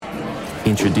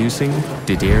Introducing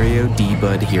Diarrhea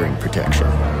D-Bud Hearing Protection.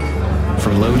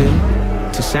 From load-in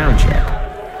to sound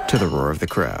check to the roar of the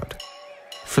crowd.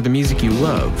 For the music you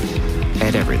love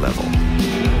at every level.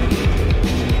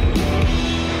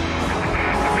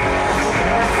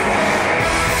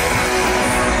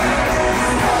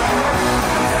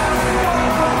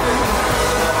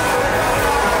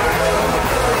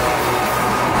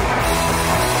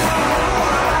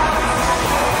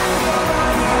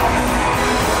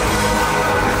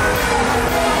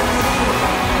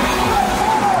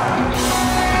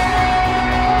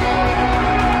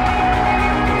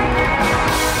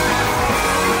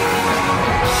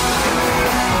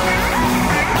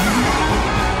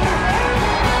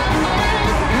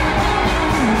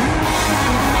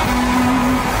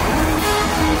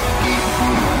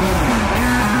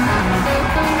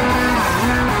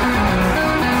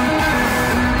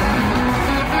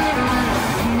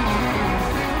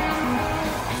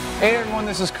 Hey everyone,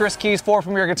 this is Chris Keys, 4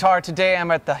 Premier Guitar. Today I'm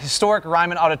at the historic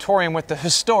Ryman Auditorium with the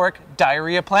historic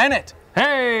Diarrhea Planet.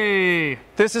 Hey!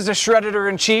 This is a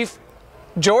Shredder-in-Chief,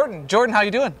 Jordan. Jordan, how you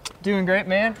doing? Doing great,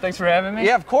 man. Thanks for having me.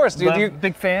 Yeah, of course, dude.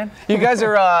 Big fan. You guys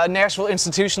are a Nashville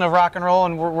institution of rock and roll,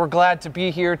 and we're glad to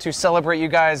be here to celebrate you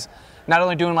guys not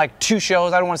only doing like 2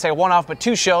 shows, I don't want to say one-off, but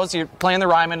 2 shows. You're playing the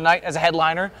Ryman tonight as a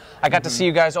headliner. I got to see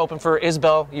you guys open for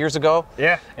Isbell years ago.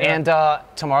 Yeah. And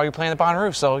tomorrow you're playing the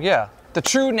Bonnaroo, so yeah. The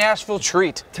true Nashville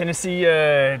treat. Tennessee,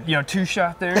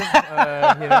 2-shot there,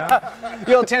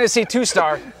 The old Tennessee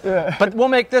 2-star. Yeah. But we'll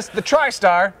make this the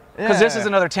tri-star, because this is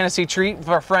another Tennessee treat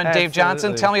for our friend Dave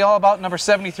Johnson. Tell me all about number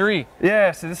 73.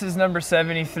 Yeah, so this is number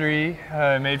 73,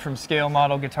 made from scale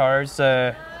model guitars.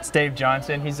 It's Dave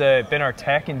Johnson. He's been our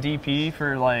tech and DP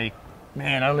for like,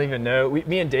 man, I don't even know.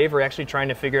 Me and Dave were actually trying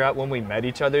to figure out when we met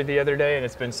each other the other day, and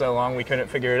it's been so long we couldn't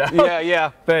figure it out.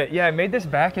 Yeah. But yeah, I made this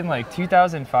back in like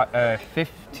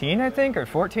 2015, I think, or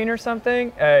 14 or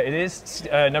something. It is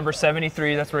number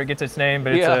 73. That's where it gets its name,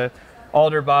 but it's a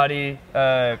alder body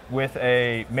with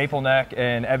a maple neck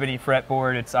and ebony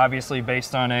fretboard. It's obviously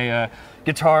based on a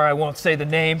guitar. I won't say the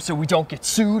name so we don't get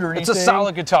sued or anything. It's a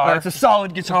solid guitar. It's a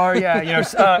solid guitar,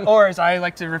 yeah. Or as I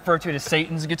like to refer to it as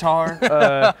Satan's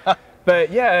guitar.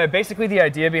 But yeah, basically the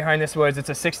idea behind this was it's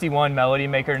a 61 Melody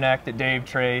Maker neck that Dave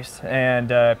traced,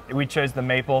 and we chose the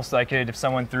maple so I could, if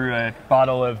someone threw a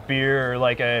bottle of beer or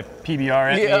like a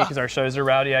PBR at me, because our shows are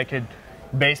rowdy, I could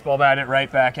baseball bat it right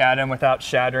back at him without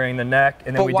shattering the neck.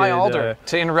 And then but why alder?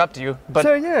 To interrupt you, but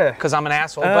so yeah, because I'm an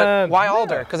asshole. But why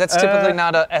alder? Because that's typically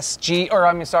not a SG, or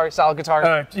I mean, sorry, solid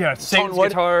guitar. Yeah, Satan's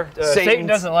guitar. Satan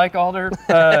doesn't like alder.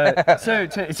 So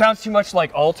it sounds too much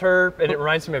like altar, and it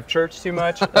reminds me of church too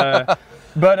much. Yeah,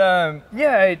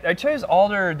 I chose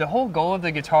alder. The whole goal of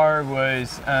the guitar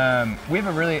was we have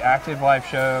a really active live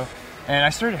show, and I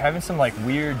started having some like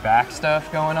weird back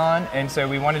stuff going on, and so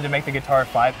we wanted to make the guitar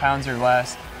 5 pounds or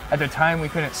less. At the time, we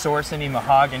couldn't source any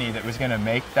mahogany that was going to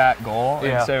make that goal,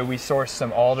 and so we sourced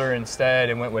some alder instead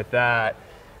and went with that.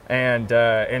 And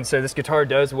so this guitar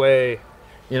does weigh,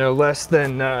 less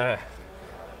than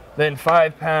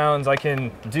 5 pounds. I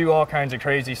can do all kinds of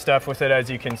crazy stuff with it, as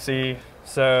you can see.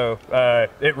 So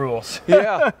it rules.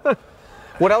 Yeah.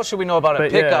 What else should we know about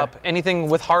it? Pickup, anything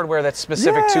with hardware that's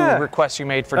specific to requests you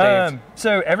made for Dave?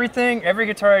 So every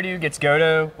guitar I do gets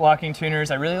Godo locking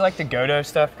tuners. I really like the Godo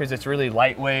stuff because it's really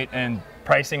lightweight, and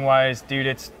pricing wise, dude,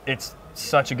 it's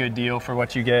such a good deal for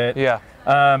what you get. Yeah.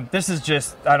 This is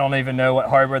just, I don't even know what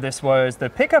hardware this was.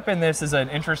 The pickup in this is an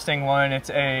interesting one.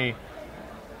 It's a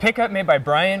pickup made by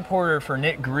Brian Porter for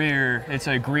Nick Greer. It's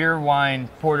a Greer Wine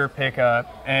Porter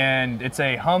pickup, and it's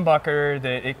a humbucker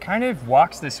that it kind of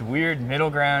walks this weird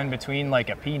middle ground between like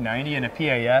a P90 and a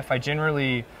PAF. I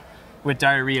generally, with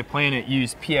Diarrhea Planet,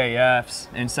 use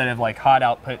PAFs instead of like hot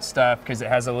output stuff because it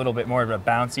has a little bit more of a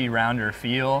bouncy, rounder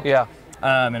feel. Yeah.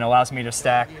 And allows me to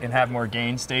stack and have more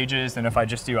gain stages than if I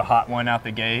just do a hot one out the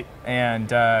gate. And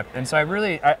so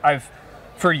I've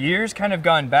for years kind of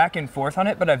gone back and forth on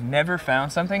it, but I've never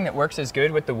found something that works as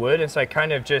good with the wood. And so I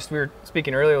kind of just, we were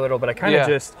speaking earlier a little, but I kind of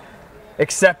just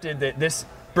accepted that this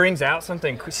brings out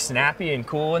something snappy and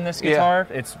cool in this guitar.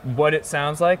 It's what it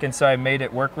sounds like, and so I made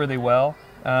it work really well.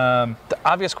 The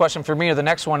obvious question for me, or the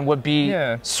next one, would be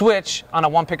switch on a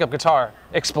 1 pickup guitar.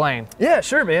 Explain. Yeah,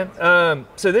 sure, man.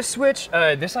 So this switch,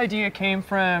 this idea came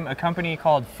from a company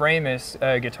called Framus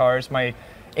Guitars. My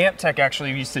amp tech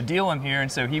actually used to deal him here, and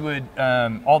so he would,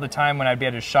 all the time when I'd be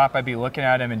at his shop, I'd be looking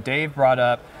at him, and Dave brought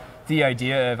up the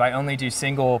idea of I only do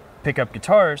single pickup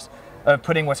guitars, of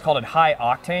putting what's called a high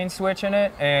octane switch in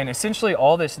it. And essentially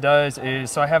all this does is,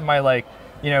 so I have my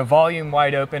volume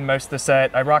wide open most of the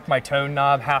set. I rock my tone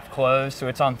knob half closed, so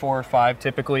it's on 4 or 5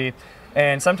 typically.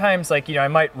 And sometimes, like, you know, I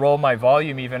might roll my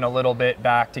volume even a little bit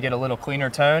back to get a little cleaner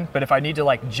tone. But if I need to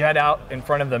like jet out in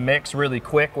front of the mix really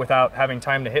quick without having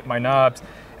time to hit my knobs,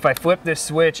 if I flip this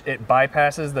switch, it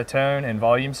bypasses the tone and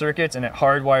volume circuits and it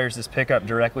hardwires this pickup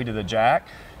directly to the jack.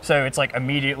 So it's like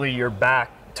immediately you're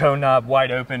back, tone knob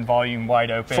wide open, volume wide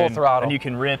open. Full throttle. And you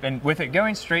can rip. And with it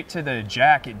going straight to the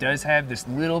jack, it does have this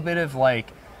little bit of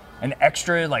like an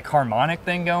extra like harmonic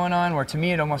thing going on, where to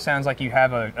me it almost sounds like you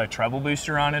have a treble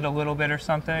booster on it a little bit or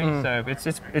something. So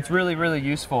it's really, really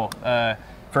useful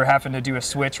for having to do a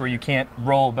switch where you can't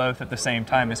roll both at the same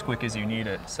time as quick as you need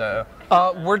it. So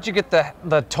where'd you get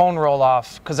the tone roll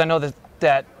off? Because I know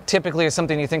that typically is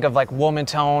something you think of like woman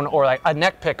tone or like a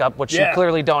neck pickup, which you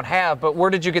clearly don't have. But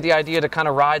where did you get the idea to kind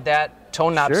of ride that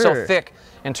tone knob so thick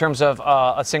in terms of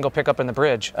a single pickup in the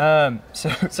bridge?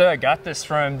 So I got this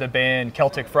from the band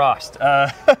Celtic Frost.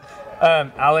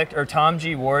 Tom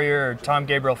G. Warrior, or Tom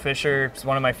Gabriel Fisher, is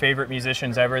one of my favorite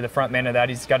musicians ever. The front man of that,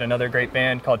 he's got another great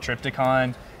band called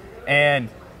Triptychon. And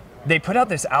they put out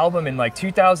this album in like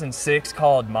 2006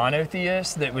 called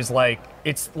Monotheist that was like,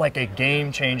 it's like a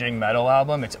game-changing metal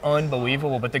album. It's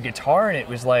unbelievable, but the guitar in it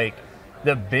was like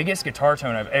the biggest guitar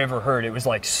tone I've ever heard. It was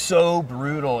like so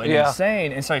brutal and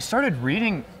insane. And so I started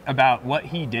reading about what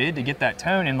he did to get that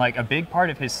tone, and like a big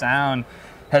part of his sound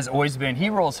has always been, he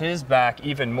rolls his back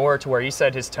even more to where he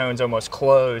said his tone's almost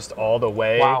closed all the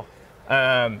way. Wow.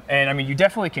 And I mean, you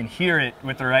definitely can hear it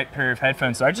with the right pair of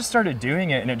headphones. So I just started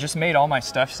doing it, and it just made all my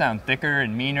stuff sound thicker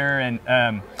and meaner.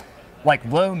 And like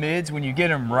low mids, when you get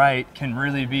them right, can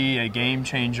really be a game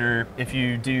changer. If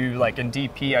you do, like in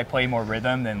DP, I play more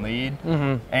rhythm than lead.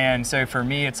 And so for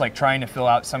me, it's like trying to fill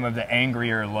out some of the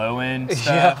angrier low end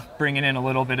stuff, bringing in a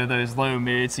little bit of those low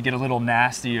mids to get a little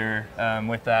nastier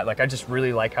with that. Like, I just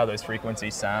really like how those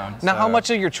frequencies sound. Now, how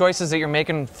much of your choices that you're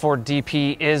making for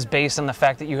DP is based on the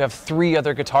fact that you have 3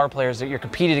 other guitar players that you're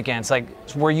competing against, like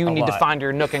where you need to find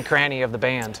your nook and cranny of the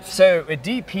band? So at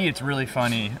DP, it's really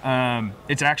funny.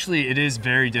 It is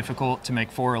very difficult to make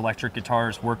 4 electric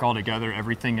guitars work all together.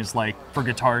 Everything is like, for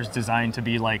guitars designed to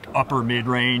be like upper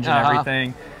mid-range and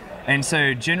everything. And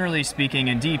so generally speaking,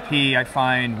 in DP, I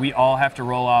find we all have to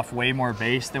roll off way more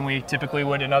bass than we typically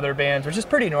would in other bands, which is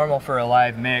pretty normal for a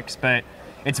live mix, but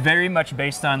it's very much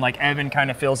based on, like, Evan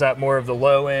kind of fills out more of the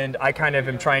low end. I kind of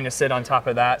am trying to sit on top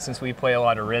of that since we play a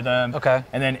lot of rhythm. Okay.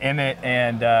 And then Emmett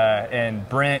and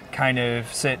Brent kind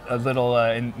of sit a little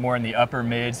more in the upper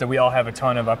mids. So we all have a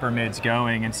ton of upper mids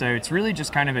going. And so it's really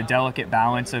just kind of a delicate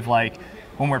balance of, like,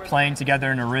 when we're playing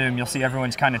together in a room, you'll see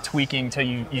everyone's kind of tweaking till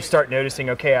you start noticing,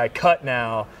 okay, I cut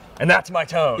now, and that's my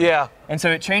tone. Yeah. And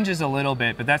so it changes a little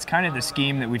bit, but that's kind of the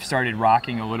scheme that we've started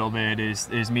rocking a little bit,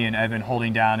 is me and Evan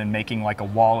holding down and making like a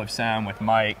wall of sound with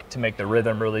Mike to make the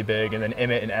rhythm really big. And then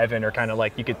Emmett and Evan are kind of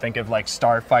like, you could think of like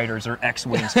starfighters or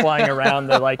X-Wings flying around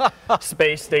the like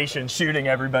space station shooting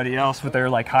everybody else with their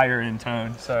like higher end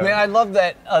tone. So Man, I love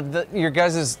that your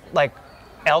guys' like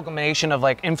amalgamation of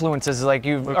like influences. Like,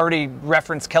 you've already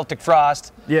referenced Celtic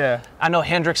Frost. Yeah. I know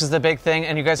Hendrix is the big thing,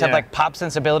 and you guys have like pop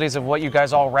sensibilities of what you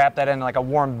guys all wrap that in like a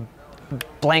warm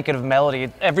blanket of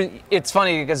melody. It's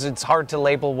funny because it's hard to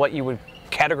label what you would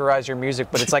categorize your music,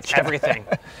 but it's like everything.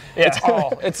 It's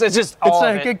all. It's just all. It's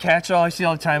like a good-catch-all I see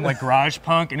all the time, like garage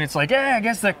punk, and it's like, yeah, I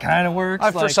guess that kind of works.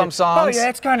 For some songs. Oh yeah,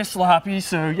 it's kind of sloppy,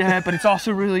 so yeah, but it's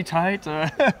also really tight.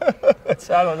 I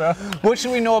don't know. What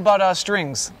should we know about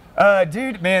strings?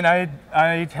 Dude, man,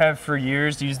 I have for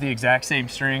years used the exact same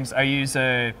strings. I use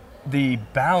the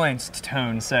balanced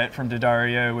tone set from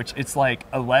Diarrhea, which it's like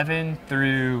 11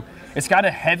 through. It's got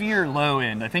a heavier low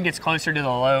end. I think it's closer to the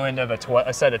low end of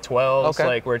a set of 12s,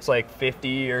 like where it's like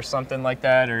 50 or something like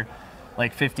that, or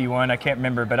like 51. I can't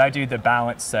remember, but I do the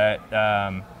balanced set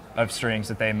of strings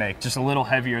that they make, just a little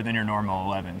heavier than your normal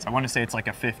 11s. I want to say it's like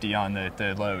a 50 on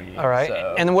the low E. All right.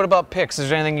 So. And then what about picks? Is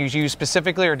there anything you use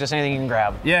specifically, or just anything you can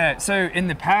grab? Yeah, so in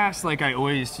the past, like I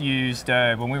always used,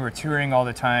 when we were touring all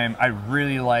the time, I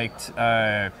really liked,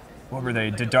 what were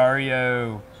they,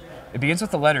 Diarrhea. It begins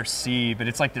with the letter C, but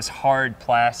it's like this hard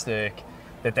plastic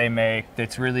that they make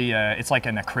that's really, it's like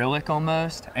an acrylic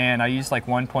almost, and I used like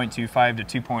 1.25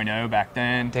 to 2.0 back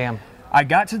then. Damn. I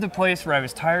got to the place where I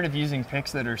was tired of using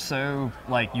picks that are so,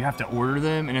 like, you have to order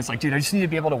them, and it's like, dude, I just need to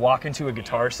be able to walk into a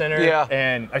Guitar Center. Yeah.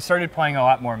 And I started playing a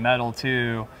lot more metal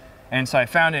too, and so I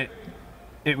found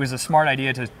it was a smart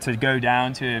idea to go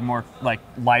down to a more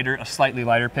a slightly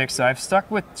lighter pick. So I've stuck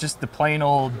with just the plain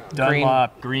old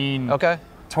Dunlop green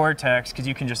Tortex, because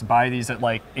you can just buy these at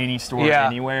like any store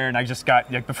anywhere, and I just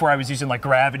got, like, before I was using like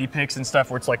gravity picks and stuff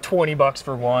where it's like 20 bucks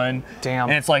for one. Damn.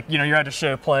 And it's like, you know, you're at a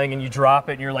show playing and you drop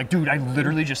it and you're like, dude, I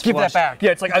literally just Give that back.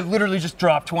 Yeah, it's like I literally just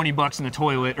dropped 20 bucks in the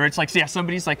toilet. Or it's like, yeah,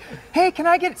 somebody's like, hey, can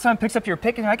I get it? Someone picks up your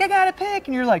pick and you're like, I got a pick,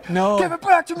 and you're like, no, give it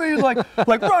back to me, like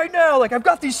right now, like I've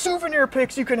got these souvenir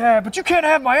picks you can have, but you can't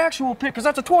have my actual pick because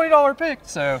that's a $20 pick.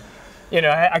 So, you know,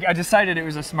 I decided it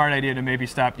was a smart idea to maybe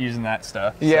stop using that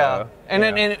stuff. Yeah, so, and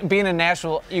then being in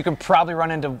Nashville, you can probably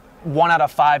run into 1 out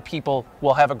of 5 people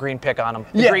will have a green pick on them.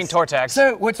 The green Tortex.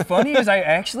 So what's funny is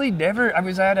I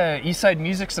was at a Eastside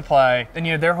Music Supply, and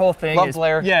you know, their whole thing is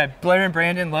Blair. Yeah, Blair and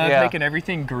Brandon love making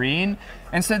everything green.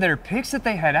 And so their picks that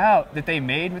they had out that they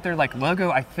made with their like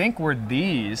logo, I think were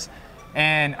these.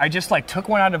 And I just like took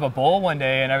one out of a bowl one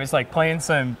day and I was like playing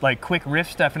some like quick riff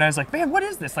stuff and I was like, man, what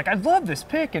is this? Like, I love this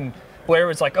pick. And Blair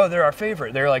was like, oh, they're our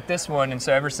favorite. They're like this one. And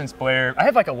so ever since Blair, I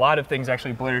have like a lot of things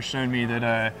actually Blair's shown me that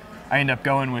I end up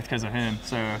going with because of him.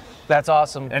 So that's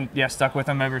awesome. And yeah, stuck with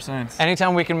him ever since.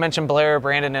 Anytime we can mention Blair or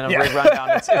Brandon in a rig rundown,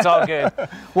 it's all good.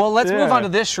 Well, let's move on to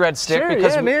this shred stick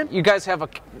because you guys have a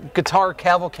guitar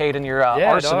cavalcade in your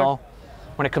arsenal. Dog.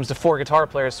 When it comes to 4 guitar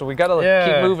players, so we gotta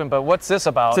keep moving. But what's this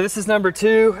about? So this is number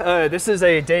 2. This is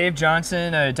a Dave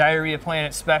Johnson Diarrhea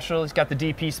Planet special. He's got the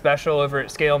DP special over at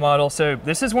Scale Model. So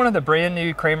this is one of the brand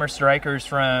new Kramer Strikers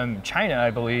from China, I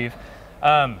believe.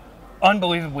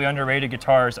 Unbelievably underrated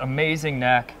guitars, amazing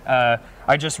neck.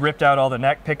 I just ripped out all the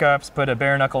neck pickups, put a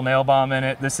bare knuckle nail bomb in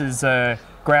it. This is a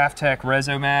Graphtec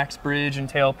Resomax bridge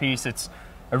and tailpiece. It's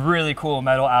a really cool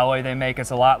metal alloy they make.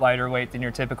 It's a lot lighter weight than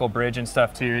your typical bridge and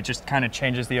stuff too. It just kind of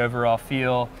changes the overall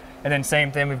feel. And then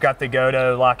same thing, we've got the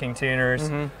Godo locking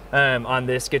tuners on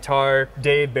this guitar.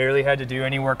 Dave barely had to do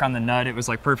any work on the nut. It was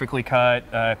like perfectly cut.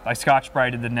 I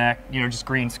Scotch-Brighted the neck, you know, just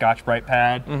green Scotch-Brite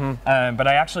pad. But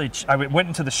I went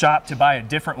into the shop to buy a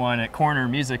different one at Corner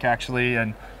Music actually,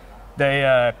 and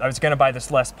I was gonna buy this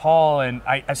Les Paul, and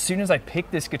as soon as I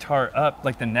picked this guitar up,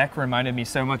 like the neck reminded me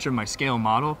so much of my Scale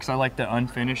Model because I like the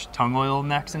unfinished tongue oil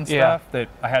necks and stuff that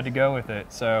I had to go with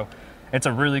it. So it's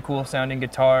a really cool sounding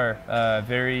guitar,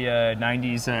 very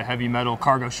 90s heavy metal,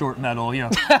 cargo short metal, you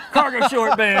know, cargo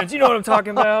short bands, you know what I'm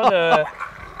talking about.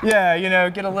 Yeah, you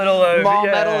know, get a little mall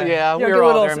metal, we're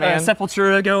all there, man.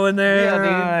 Sepultura going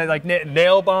there, like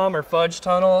Nail Bomb or Fudge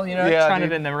Tunnel, you know, it's kind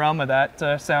of in the realm of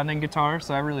that sounding guitar,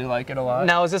 so I really like it a lot.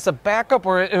 Now, is this a backup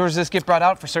or does this get brought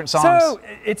out for certain songs? So,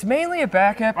 it's mainly a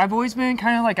backup. I've always been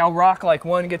kind of like, I'll rock like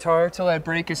one guitar till I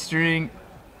break a string.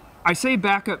 I say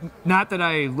backup, not that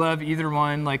I love either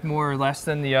one like more or less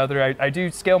than the other. I do,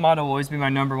 Scale Model will always be my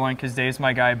number one because Dave's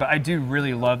my guy, but I do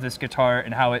really love this guitar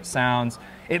and how it sounds.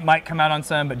 It might come out on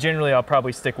some, but generally I'll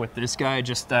probably stick with this guy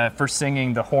just for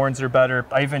singing. The horns are better.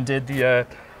 I even did the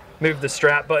move the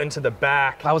strap button to the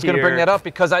back. I was going to bring that up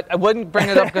because I wouldn't bring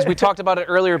it up because we talked about it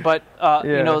earlier, but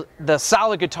you know, the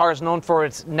solid guitar is known for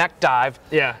its neck dive.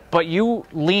 Yeah. But you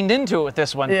leaned into it with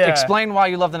this one. Yeah. Explain why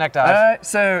you love the neck dive.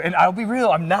 And I'll be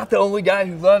real, I'm not the only guy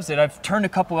who loves it. I've turned a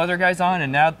couple other guys on,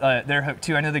 and now they're hooked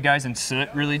too. I know the guys in Soot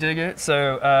really dig it.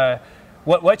 So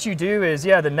what you do is,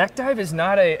 the neck dive is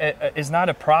not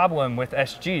a problem with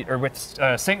SG or with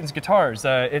Satan's guitars.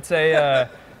 It's a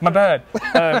my bad.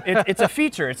 It's a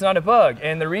feature. It's not a bug.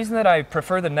 And the reason that I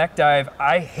prefer the neck dive,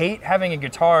 I hate having a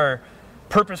guitar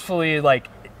purposefully like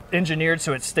engineered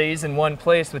so it stays in one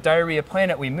place. With Diarrhea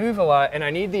Planet, we move a lot, and I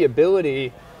need the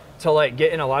ability to like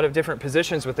get in a lot of different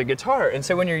positions with the guitar. And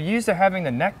so when you're used to having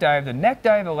the neck dive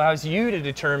allows you to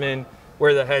determine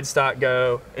where the headstock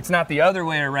go. It's not the other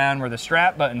way around where the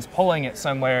strap button's pulling it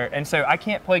somewhere. And so I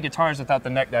can't play guitars without the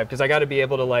neck dive because I got to be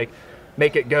able to like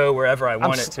make it go wherever I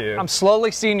want it to. I'm slowly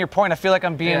seeing your point. I feel like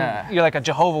I'm being, you're like a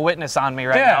Jehovah Witness on me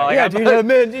right now. Like, dude,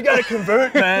 man, you gotta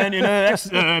convert, man. You know, that's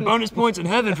bonus points in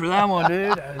heaven for that one,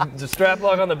 dude. It's a strap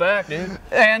lock on the back, dude.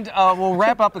 And we'll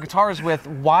wrap up the guitars with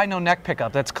why no neck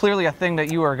pickup? That's clearly a thing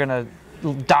that you are gonna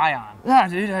die on. Yeah,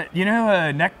 dude, you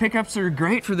know, neck pickups are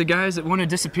great for the guys that want to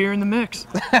disappear in the mix.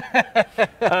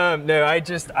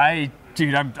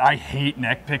 Dude, I hate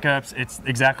neck pickups. It's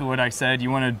exactly what I said.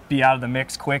 You want to be out of the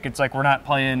mix quick. It's like we're not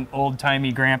playing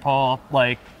old-timey grandpa,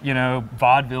 like, you know,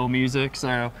 vaudeville music,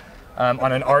 so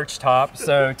on an arch top.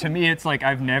 So to me, it's like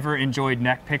I've never enjoyed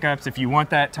neck pickups. If you want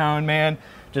that tone, man,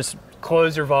 just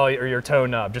close your volume or your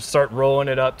tone knob. Just start rolling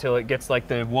it up till it gets like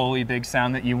the woolly big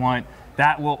sound that you want.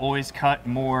 That will always cut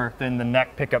more than the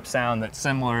neck pickup sound that's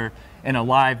similar in a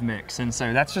live mix. And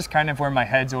so that's just kind of where my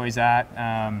head's always at.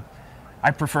 I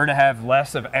prefer to have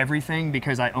less of everything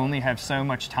because I only have so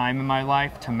much time in my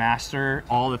life to master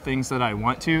all the things that I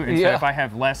want to. And so if I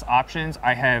have less options,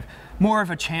 I have more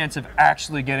of a chance of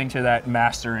actually getting to that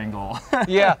mastering goal.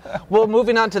 Yeah. Well,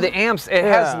 moving on to the amps, it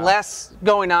has less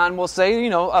going on, we'll say, you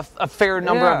know, a fair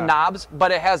number of knobs,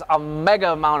 but it has a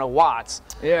mega amount of watts.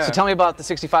 Yeah. So tell me about the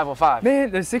 6505. Man,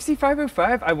 the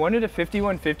 6505, I wanted a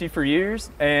 5150 for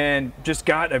years and just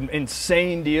got an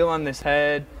insane deal on this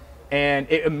head. And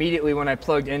it immediately, when I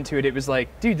plugged into it, it was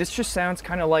like, dude, this just sounds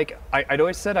kind of like, I'd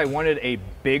always said I wanted a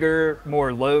bigger,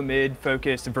 more low-mid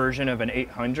focused version of an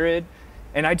 800.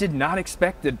 And I did not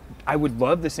expect that I would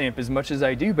love this amp as much as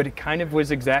I do, but it kind of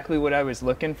was exactly what I was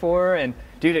looking for. And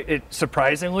dude, it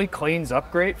surprisingly cleans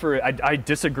up great for, I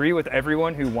disagree with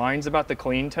everyone who whines about the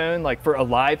clean tone. Like for a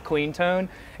live clean tone,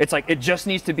 it's like, it just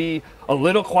needs to be a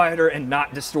little quieter and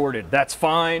not distorted. That's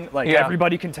fine. Like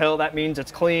everybody can tell that means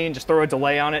it's clean. Just throw a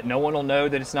delay on it. No one will know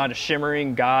that it's not a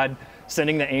shimmering God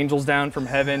sending the angels down from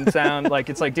heaven sound. Like,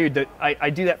 it's like, dude, I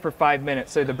do that for 5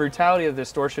 minutes. So the brutality of the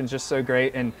distortion is just so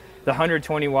great. And the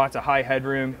 120 watts of high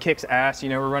headroom kicks ass. You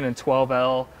know, we're running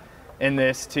 12L in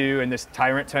this too, and this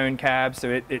Tyrant tone cab, so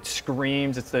it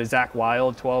screams. It's the Zach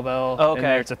Wild 12L. Oh, okay. In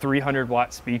there. It's a 300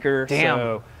 watt speaker. Damn.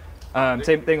 So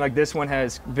same thing, like this one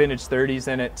has vintage 30s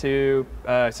in it too.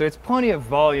 So it's plenty of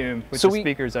volume with the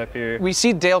speakers up here. We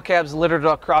see Dale cabs littered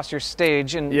across your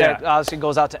stage, and that obviously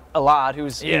goes out to Elad,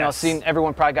 who's you know, seen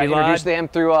everyone probably got introduced to him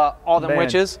through All Them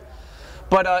Witches.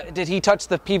 But did he touch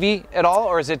the PV at all,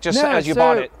 or is it just as you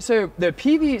bought it? So the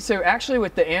PV, so actually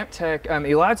with the amp tech,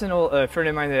 Elad's an old friend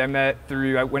of mine that I met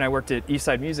through when I worked at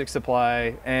Eastside Music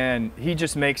Supply, and he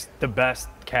just makes the best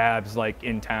cabs like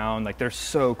in town. Like they're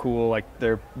so cool, like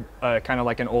they're kind of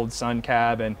like an old Sun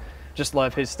cab, and just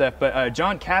love his stuff. But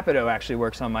John Capito actually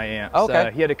works on my amps.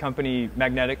 Okay. He had a company,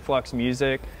 Magnetic Flux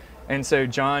Music, and so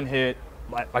John hit,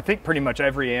 I think, pretty much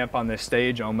every amp on this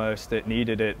stage almost that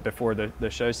needed it before the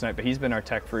show tonight, but he's been our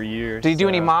tech for years. Did he do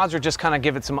any mods or just kind of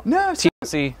give it some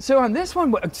TLC? So on this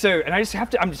one, and I just have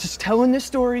to, I'm just telling this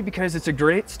story because it's a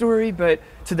great story, but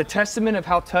to the testament of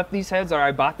how tough these heads are,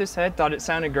 I bought this head, thought it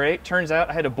sounded great. Turns out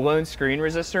I had a blown screen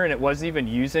resistor and it wasn't even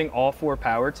using all 4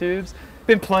 power tubes.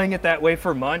 Been playing it that way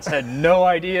for months, had no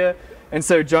idea. And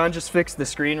so John just fixed the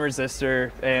screen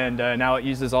resistor, and now it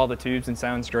uses all the tubes and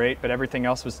sounds great, but everything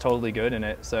else was totally good in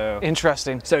it. So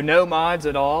interesting. So no mods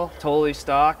at all, totally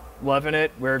stock, loving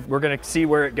it. We're gonna see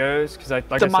where it goes because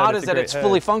the mod is that it's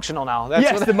fully functional now.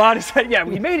 Yes, the mod is that. Yeah,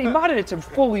 he modded it to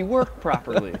fully work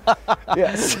properly.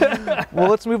 Yes. Well,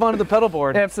 let's move on to the pedal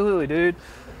board. Absolutely, dude.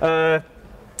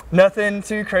 Nothing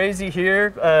too crazy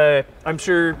here. I'm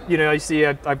sure, you know, you see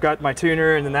I've got my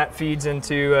tuner, and then that feeds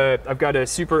into, I've got a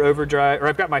super overdrive, or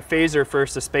I've got my phaser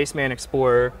first, a Spaceman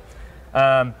Explorer.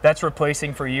 That's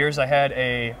replacing, for years I had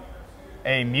a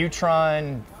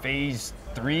Mutron Phase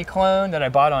 3 clone that I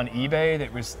bought on eBay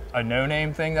that was a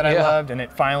no-name thing that I loved, and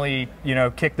it finally, you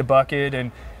know, kicked the bucket.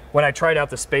 And when I tried out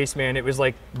the Spaceman, it was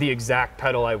like the exact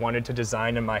pedal I wanted to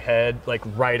design in my head, like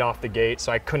right off the gate.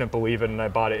 So I couldn't believe it, and I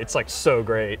bought it. It's like so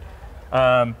great.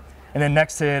 And then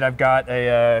next to it, I've got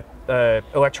a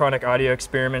Electronic Audio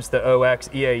Experiments, the OX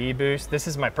EAE Boost. This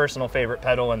is my personal favorite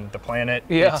pedal on the planet.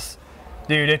 Yeah.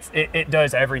 Dude, it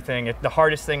does everything. The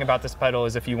hardest thing about this pedal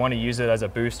is if you want to use it as a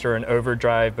booster and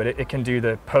overdrive, but it can do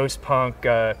the post-punk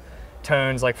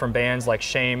tones like from bands like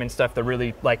Shame and stuff, the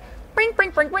really like bring,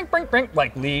 bring, bring, bring, bring, bring,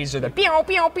 like Lee's, or the pew,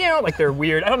 pew, pew, like they're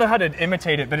weird. I don't know how to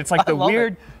imitate it, but it's like the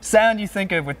weird sound you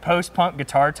think of with post-punk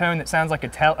guitar tone that sounds like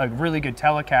a really good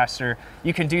Telecaster.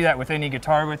 You can do that with any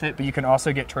guitar with it, but you can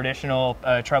also get traditional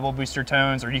treble booster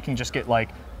tones, or you can just get like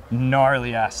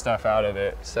gnarly ass stuff out of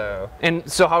it. So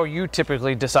how are you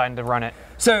typically deciding to run it?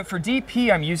 So for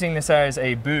DP, I'm using this as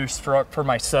a boost for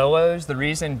my solos. The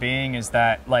reason being is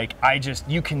that like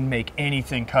you can make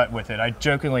anything cut with it. I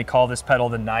jokingly call this pedal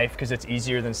the knife because it's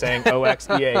easier than saying OX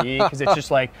EAE, because it's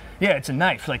just like, yeah, it's a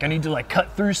knife. Like I need to like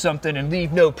cut through something and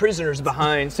leave no prisoners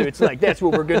behind. So it's like, that's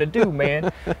what we're gonna do,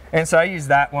 man. And so I use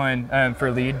that one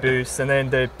for lead boosts, and then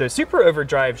the super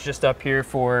overdrive's just up here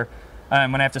for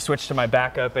when I have to switch to my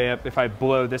backup amp. If I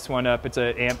blow this one up, it's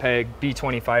an Ampeg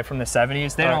B25 from the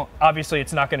 70s. They don't, obviously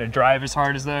it's not gonna drive as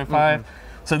hard as the 05.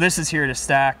 So this is here to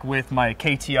stack with my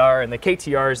KTR, and the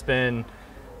KTR has been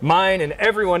mine and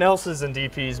everyone else's in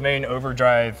DP's main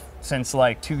overdrive since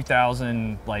like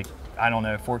 2000, like, I don't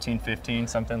know, 14, 15,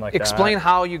 something like that. Explain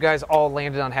how you guys all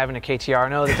landed on having a KTR. I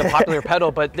know it's a popular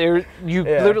pedal, but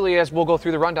literally, as we'll go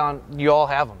through the rundown, you all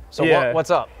have them. So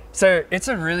what's up? So it's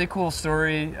a really cool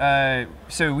story.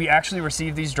 So we actually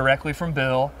received these directly from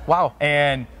Bill. Wow.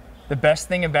 And the best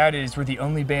thing about it is we're the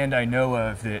only band I know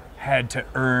of that had to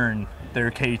earn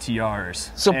their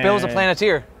KTRs. So Bill's a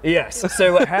Planeteer. Yes.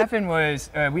 So what happened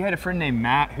was we had a friend named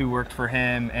Matt who worked for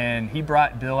him, and he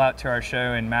brought Bill out to our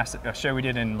show in a show we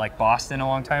did in like Boston a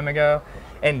long time ago.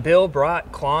 And Bill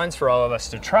brought clones for all of us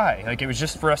to try. Like, it was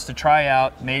just for us to try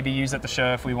out, maybe use at the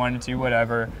show if we wanted to,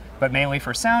 whatever, but mainly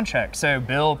for sound check. So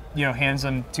Bill, hands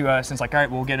them to us and it's like, all right,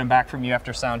 we'll get them back from you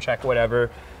after sound check, whatever.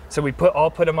 So we put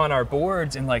them on our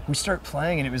boards, and like we start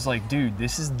playing, and it was like, dude,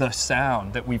 this is the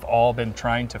sound that we've all been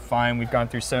trying to find. We've gone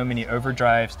through so many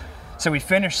overdrives. So we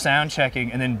finished sound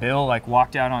checking, and then Bill like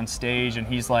walked out on stage, and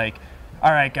he's like,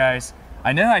 all right, guys,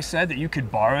 I know I said that you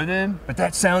could borrow them, but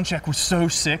that sound check was so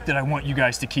sick that I want you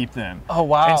guys to keep them. Oh,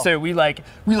 wow. And so we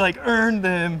earned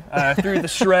them through the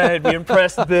shred. We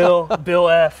impressed Bill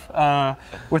F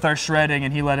with our shredding,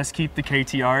 and he let us keep the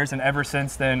KTRs. And ever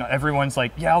since then, everyone's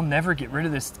like, yeah, I'll never get rid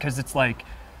of this, because it's like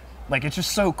it's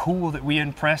just so cool that we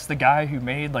impressed the guy who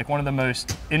made like one of the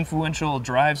most influential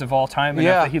drives of all time,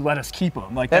 enough that he let us keep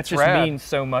them. Like, that just means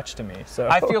so much to me. So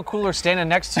I feel cooler standing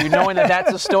next to you, knowing that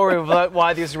that's the story of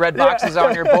why these red boxes are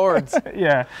on your boards.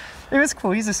 Yeah, it was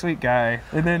cool. He's a sweet guy.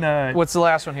 And then what's the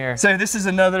last one here? So this is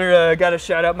another. Got to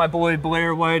shout out my boy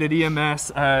Blair White at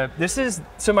EMS.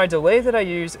 So my delay that I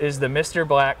use is the Mr.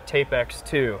 Black Tape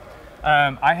X2.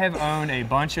 I have owned a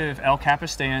bunch of El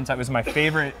Capistans. That was my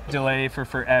favorite delay for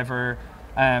forever.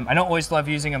 I don't always love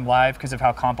using them live because of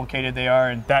how complicated they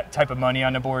are, and that type of money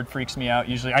on the board freaks me out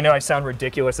usually. I know I sound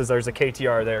ridiculous as there's a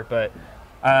KTR there, but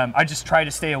I just try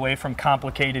to stay away from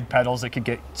complicated pedals that could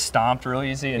get stomped real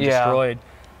easy and destroyed.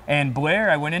 And Blair,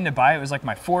 I went in to buy it, was like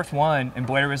my fourth one, and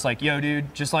Blair was like, yo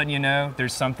dude, just letting you know,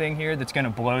 there's something here that's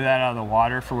gonna blow that out of the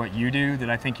water for what you do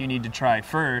that I think you need to try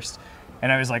first.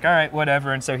 And I was like, all right,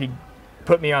 whatever. And so he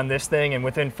put me on this thing, and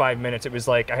within 5 minutes it was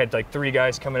like I had like 3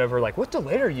 guys coming over like, what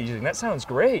delay are you using? That sounds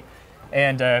great.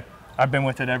 And I've been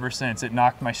with it ever since. It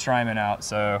knocked my Strymon out.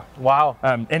 So wow.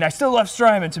 And I still love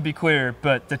Strymon, to be clear,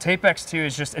 but the Tape X2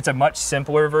 is it's a much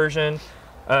simpler version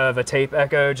of a tape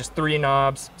echo, just 3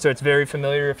 knobs. So it's very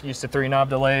familiar if you're used to 3 knob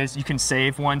delays. You can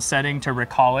save one setting to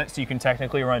recall it, so you can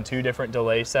technically run 2 different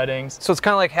delay settings. So it's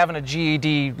kind of like having a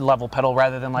GED level pedal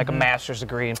rather than like a master's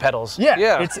degree in pedals.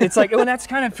 Yeah. It's like, well, that's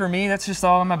kind of, for me, that's just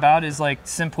all I'm about, is like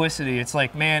simplicity. It's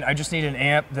like, man, I just need an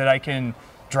amp that I can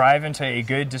drive into a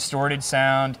good distorted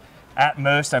sound. At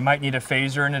most, I might need a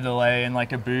phaser and a delay and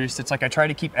like a boost. It's like I try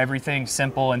to keep everything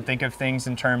simple and think of things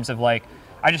in terms of like,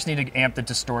 I just need an amp that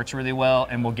distorts really well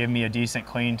and will give me a decent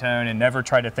clean tone, and never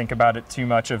try to think about it too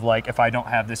much of like, if I don't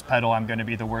have this pedal, I'm going to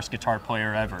be the worst guitar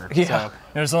player ever. Yeah. So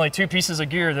there's only 2 pieces of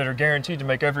gear that are guaranteed to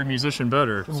make every musician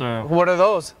better. So what are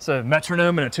those? it's a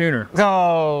metronome and a tuner.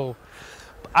 Oh,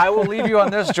 I will leave you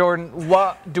on this, Jordan.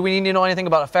 What do we need to know anything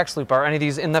about effects loop? Are any of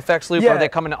these in the effects loop, or are they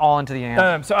coming all into the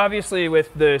amp? So obviously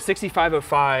with the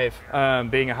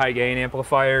 6505 being a high gain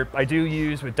amplifier, I do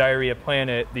use with Diarrhea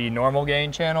Planet the normal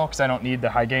gain channel because I don't need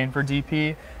the high gain for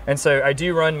DP. And so I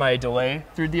do run my delay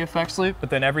through the effects loop, but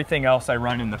then everything else I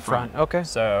run in the front. Okay.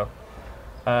 So,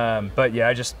 but yeah,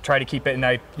 I just try to keep it, and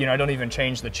I don't even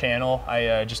change the channel.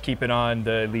 I just keep it on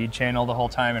the lead channel the whole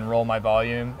time and roll my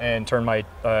volume and turn my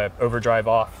overdrive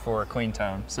off for a clean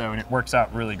tone. So, and it works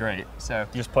out really great. So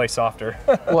just play softer.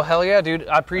 Well, hell yeah, dude.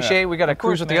 I appreciate it. We got to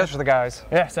cruise with the rest of the guys.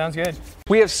 Yeah, sounds good.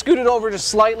 We have scooted over just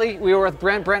slightly. We were with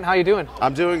Brent. Brent, how you doing?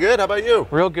 I'm doing good. How about you?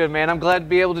 Real good, man. I'm glad to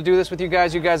be able to do this with you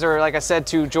guys. You guys are, like I said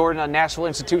to Jordan, a Nashville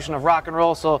institution of rock and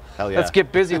roll. So hell yeah. Let's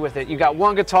get busy with it. You got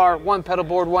 1 guitar, 1 pedal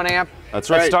board, 1 amp. That's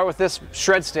right. Let's start with this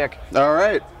shred stick. All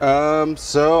right.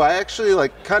 So I actually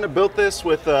kind of built this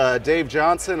with Dave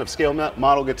Johnson of Scale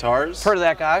Model Guitars. Heard of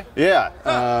that guy?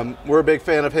 Yeah. We're a big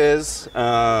fan of his.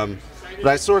 But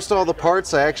I sourced all the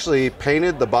parts. I actually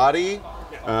painted the body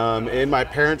in my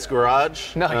parents'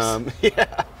 garage. Nice.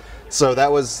 Yeah. So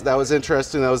that was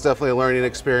interesting. That was definitely a learning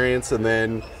experience. And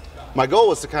then my goal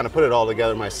was to kind of put it all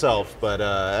together myself. But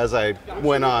as I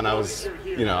went on, I was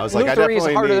like, I definitely is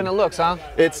harder than it looks, huh?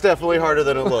 It's definitely harder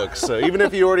than it looks. So even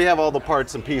if you already have all the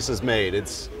parts and pieces made,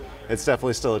 it's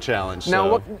definitely still a challenge. Now,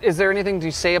 so. what is there anything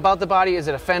to say about the body? Is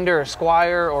it a Fender, a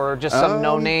Squire, or just some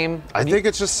no name? I think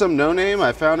it's just some no name.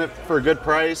 I found it for a good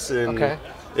price, and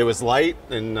it was light,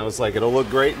 and I was like, it'll look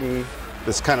great in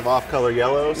this kind of off-color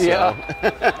yellow. So. Yeah.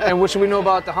 And what should we know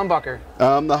about the humbucker?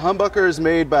 The humbucker is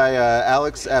made by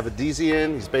Alex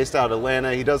Avedizian. He's based out of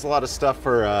Atlanta. He does a lot of stuff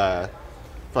for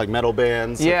like metal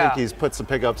bands. Yeah. I think he's put some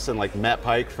pickups in like Matt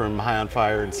Pike from High on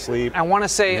Fire and Sleep. I want to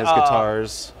say his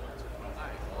guitars.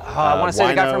 I want to say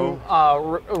the guy from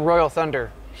Royal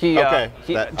Thunder.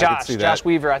 Josh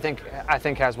Weaver, I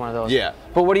think has one of those. Yeah.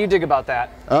 But what do you dig about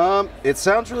that? It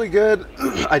sounds really good.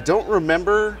 I don't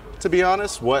remember to be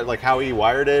honest, how he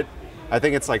wired it. I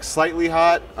think it's like slightly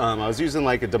hot. I was using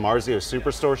like a DiMarzio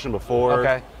Superstortion before.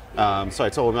 Okay. So I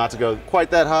told him not to go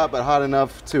quite that hot, but hot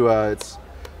enough to it's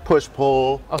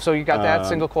push-pull. Oh, so you got that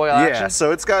single coil action? Yeah,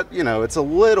 so it's got, it's a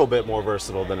little bit more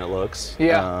versatile than it looks.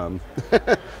 Yeah.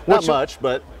 Not much,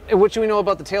 but... What do we know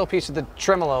about the tailpiece of the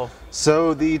tremolo?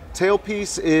 So the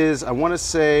tailpiece is, I want to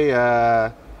say,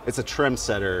 it's a Trem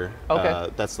Setter.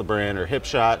 Okay. That's the brand, or Hip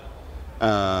Shot.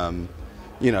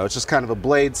 It's just kind of a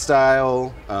blade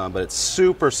style, but it's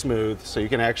super smooth, so you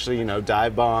can actually,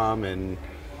 dive bomb and,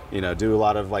 do a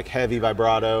lot of like heavy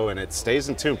vibrato, and it stays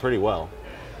in tune pretty well.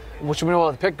 What should we know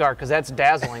about the pick guard? Because that's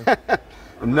dazzling.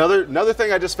 Another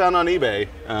thing I just found on eBay.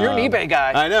 You're an eBay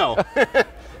guy. I know.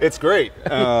 It's great.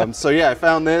 So yeah, I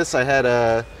found this.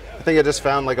 I think I just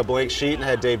found like a blank sheet and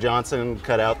had Dave Johnson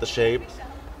cut out the shape.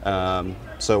 So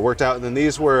it worked out. And then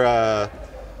these were, I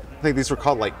think these were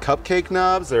called like cupcake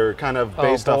knobs. They're kind of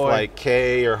based off like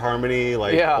K or Harmony,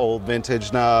 like old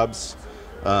vintage knobs.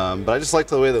 But I just liked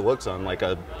the way they looked on like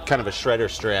a kind of a shredder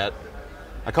Strat.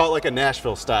 I call it like a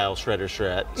Nashville style shredder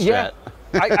Strat. Yeah,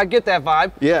 I get that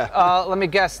vibe. Yeah. Let me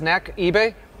guess, neck,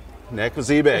 eBay? Neck was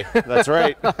eBay, that's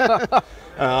right.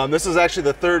 This is actually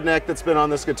the third neck that's been on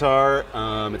this guitar.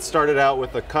 It started out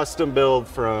with a custom build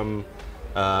from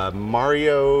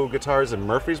Mario Guitars in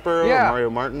Murfreesboro,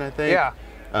 Mario Martin, I think. Yeah.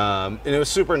 And it was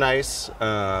super nice,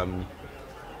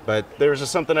 but there was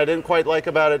just something I didn't quite like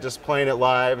about it, just playing it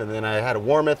live, and then I had a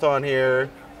Warmouth on here,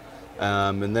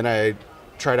 and then I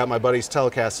tried out my buddy's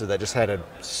Telecaster that just had a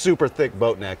super thick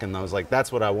boat neck, and I was like,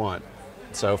 that's what I want.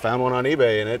 So found one on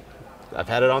eBay, and I've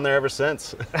had it on there ever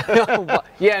since.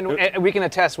 Yeah, and we can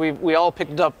attest. We all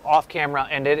picked it up off camera,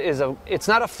 and it's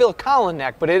not a Phil Collins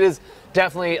neck, but it is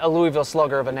definitely a Louisville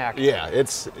Slugger of a neck. Yeah,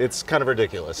 it's kind of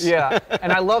ridiculous. Yeah,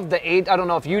 and I love the I don't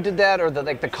know if you did that or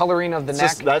the coloring of the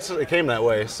neck. It came that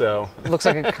way, so. It looks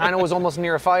like it kind of was almost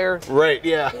near a fire. Right.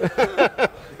 Yeah.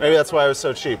 Maybe that's why it was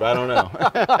so cheap. I don't know.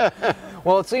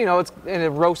 Well,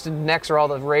 and roasted necks are all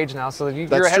the rage now, so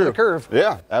you're ahead of the curve.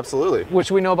 Yeah, absolutely. What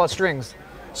should we know about strings?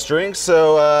 Strings,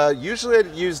 so usually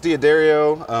I'd use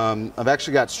Diarrhea. I've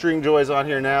actually got String Joys on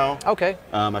here now. Okay.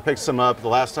 I picked some up the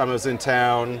last time I was in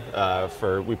town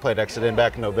we played Exit In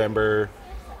back in November.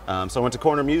 So I went to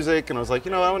Corner Music and I was like,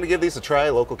 I want to give these a try,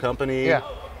 local company. Yeah.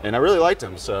 And I really liked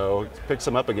them, so picked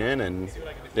some up again, and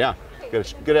yeah,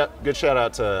 good shout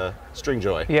out to String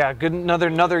Joy. Yeah, good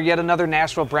yet another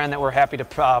Nashville brand that we're happy to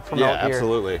promote here. Yeah,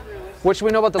 absolutely. What should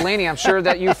we know about the Laney? I'm sure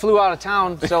that you flew out of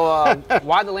town, so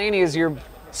why the Laney is your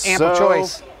amp of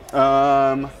choice?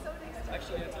 My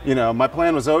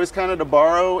plan was always kind of to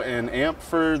borrow an amp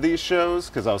for these shows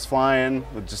because I was flying,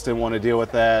 but just didn't want to deal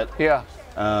with that. Yeah.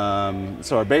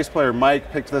 So our bass player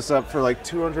Mike picked this up for like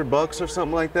 $200 or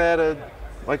something like that,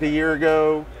 like a year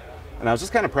ago, and I was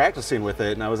just kind of practicing with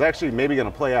it, and I was actually maybe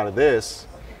going to play out of this,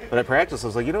 but I practiced. I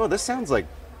was like, this sounds like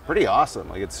pretty awesome.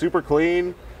 Like it's super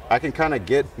clean. I can kind of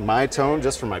get my tone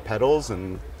just from my pedals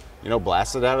and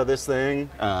blast it out of this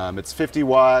thing. It's 50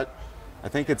 watt. I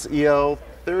think it's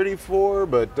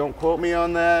EL34, but don't quote me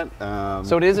on that.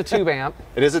 So it is a tube amp.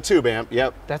 It is a tube amp,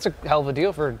 yep. That's a hell of a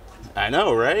deal for... I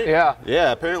know, right? Yeah.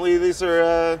 Yeah, apparently these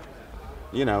are,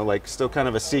 like still kind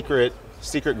of a secret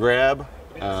grab.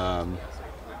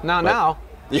 Now.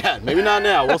 Yeah, maybe not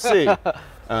now, we'll see.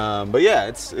 But yeah,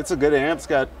 it's a good amp. It's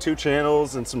got 2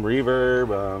 channels and some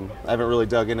reverb. I haven't really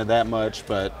dug into that much,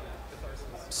 but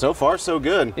so far so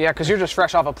good. Yeah, because you're just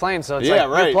fresh off a plane, so it's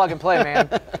right. You're plug and play, man.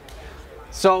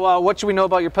 So what should we know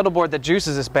about your pedal board that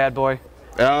juices this bad boy?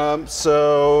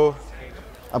 So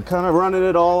I'm kind of running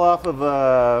it all off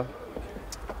of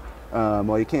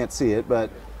well, you can't see it,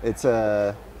 but it's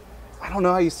I don't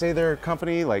know how you say their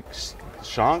company, like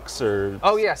Shonks or...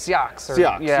 Oh yeah, Siox.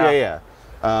 Siox, yeah.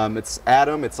 It's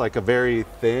Atom. It's like a very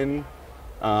thin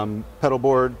pedal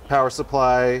board power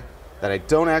supply that I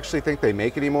don't actually think they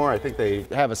make anymore. I think they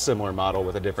have a similar model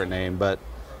with a different name, but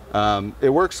it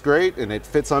works great and it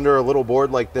fits under a little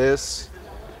board like this.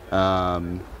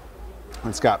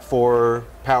 It's got 4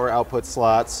 power output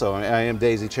slots, so I am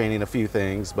daisy chaining a few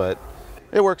things, but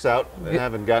it works out. I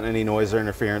haven't gotten any noise or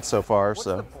interference so far. What's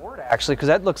the board actually? Because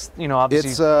that looks,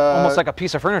 obviously it's almost like a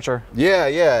piece of furniture.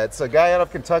 Yeah. It's a guy out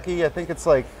of Kentucky. I think it's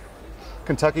like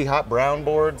Kentucky Hot Brown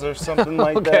boards or something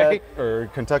like that, or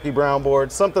Kentucky Brown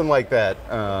boards, something like that.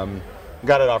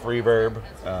 Got it off Reverb.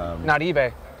 Not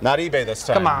eBay. Not eBay this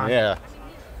time. Come on. Yeah.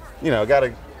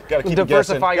 Gotta keep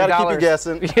diversify your dollars.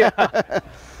 Gotta keep you guessing.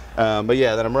 Yeah. But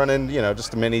yeah, then I'm running,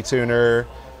 just a mini tuner.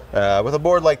 With a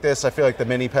board like this, I feel like the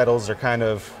mini pedals are kind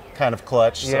of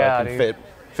clutch, so I can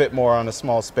fit more on a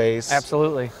small space.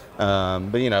 Absolutely.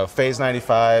 But Phase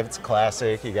 95, it's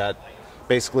classic. You got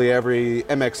basically every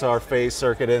MXR phase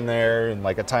circuit in there in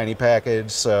like a tiny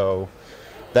package, so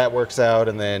that works out.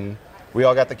 And then we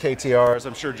all got the KTRs.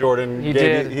 I'm sure Jordan He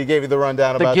gave you the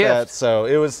rundown about gift. that. So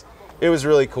it was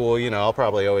really cool. You know, I'll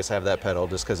probably always have that pedal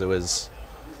just because it was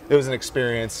an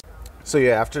experience. So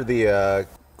yeah, after the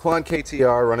Klon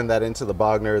KTR, running that into the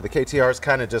Bogner, the KTR is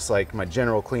kind of just like my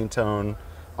general clean tone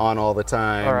on all the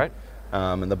time. All right.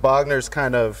 And the Bogner's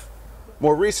kind of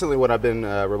more recently what I've been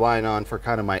relying on for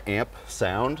kind of my amp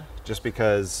sound, just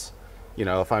because, you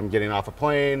know, if I'm getting off a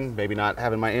plane, maybe not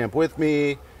having my amp with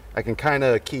me, I can kind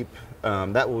of keep,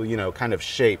 that will, you know, kind of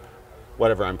shape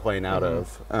whatever I'm playing out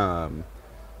of.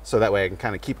 So that way I can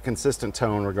kind of keep a consistent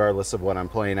tone regardless of what I'm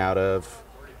playing out of.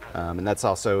 And that's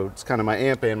also, it's kind of my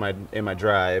amp and my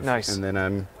drive. Nice. And then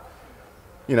I'm,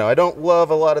 you know, I don't love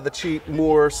a lot of the cheap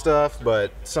Moore stuff,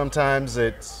 but sometimes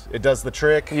it does the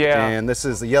trick. Yeah. And this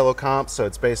is the yellow comp, so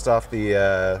it's based off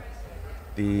the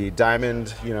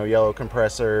diamond, you know, yellow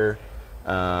compressor.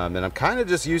 And I'm kind of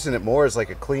just using it more as like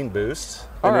a clean boost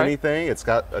than anything. It's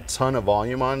got a ton of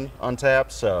volume on tap,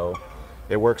 so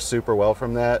it works super well for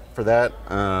that.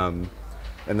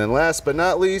 And then last but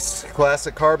not least,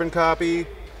 classic carbon copy.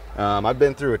 I've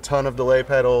been through a ton of delay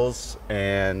pedals,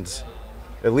 and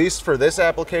at least for this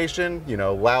application, you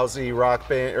know, lousy rock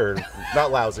band, or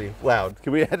not lousy, loud.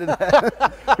 Can we edit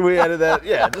that? Can we edit that?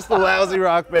 Yeah, just the lousy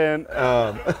rock band.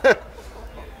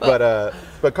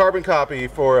 But carbon copy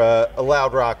for a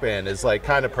loud rock band is like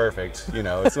kind of perfect. You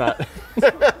know, it's not.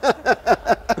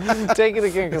 Take it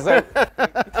again, because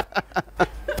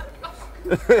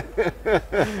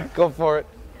go for it.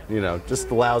 You know, just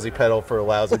the lousy pedal for a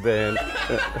lousy band.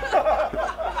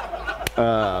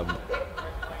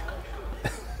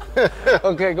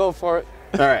 Okay, go for it.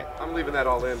 All right. I'm leaving that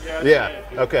all in. Yeah.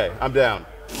 Okay. I'm down.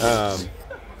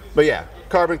 But yeah,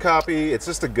 carbon copy. It's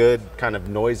just a good kind of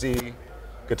noisy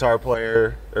guitar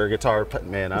player or guitar.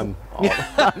 Man, I'm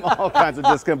all kinds of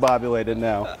discombobulated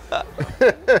now.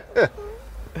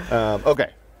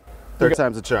 Okay. Third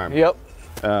time's a charm. Yep.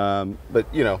 But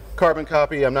you know, carbon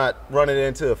copy. I'm not running it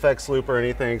into effects loop or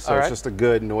anything, so it's just a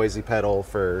good noisy pedal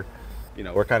for. You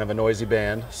know, we're kind of a noisy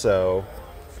band, so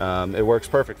it works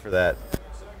perfect for that.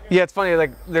 Yeah, it's funny,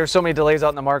 like there's so many delays out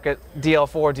in the market,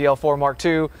 DL4, DL4 Mark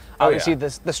II, obviously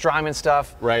the Strymon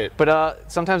stuff. Right. But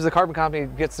sometimes the carbon copy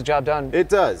gets the job done. It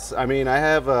does. I mean, I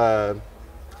have a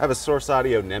Source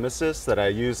Audio Nemesis that I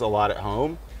use a lot at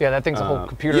home. Yeah, that thing's a whole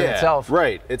computer in itself.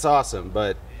 Right, it's awesome,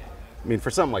 but I mean,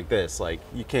 for something like this, like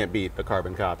you can't beat the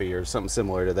carbon copy or something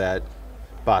similar to that,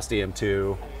 Boss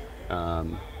DM2.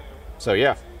 So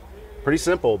yeah. Pretty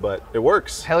simple, but it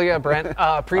works. Hell yeah, Brent.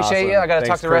 Appreciate Awesome. you. I got to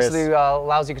talk Thanks, to the rest of Chris. the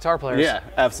lousy guitar players. Yeah,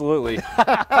 absolutely.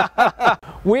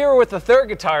 We are with the third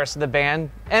guitarist of the band,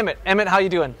 Emmett. Emmett, how you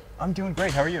doing? I'm doing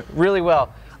great. How are you? Really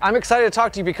well. I'm excited to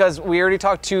talk to you because we already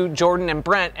talked to Jordan and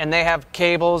Brent, and they have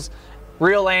cables,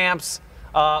 real amps,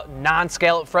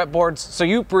 non-scale-up fretboards. So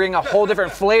you bring a whole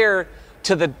different flair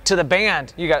to the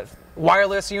band. You got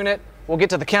wireless unit. We'll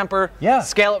get to the Kemper,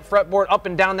 scale-up fretboard, up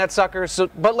and down that sucker. So,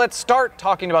 but let's start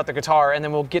talking about the guitar, and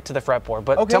then we'll get to the fretboard.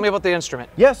 But tell me about the instrument.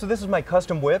 Yeah, so this is my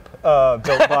custom whip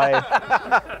built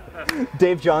by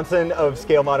Dave Johnson of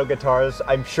Scale Model Guitars.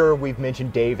 I'm sure we've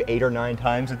mentioned Dave 8 or 9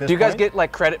 times at this point. Do you guys get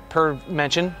like credit per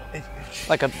mention?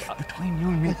 Like a between you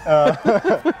and me.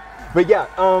 But yeah,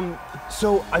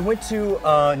 so I went to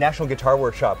National Guitar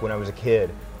Workshop when I was a kid,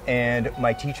 and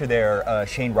my teacher there,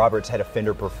 Shane Roberts, had a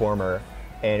Fender Performer.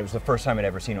 And it was the first time I'd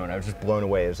ever seen one. I was just blown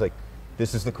away. It was like,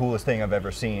 this is the coolest thing I've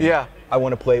ever seen. Yeah. I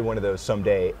want to play one of those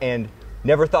someday. And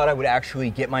never thought I would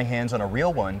actually get my hands on a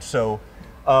real one. So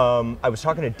I was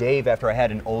talking to Dave after I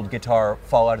had an old guitar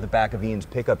fall out of the back of Ian's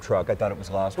pickup truck. I thought it was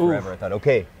lost forever. I thought,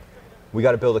 okay, we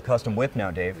got to build a custom whip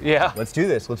now, Dave. Yeah. Let's do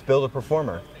this. Let's build a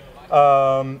Performer.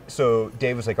 So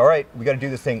Dave was like, all right, we got to do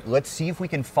this thing. Let's see if we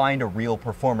can find a real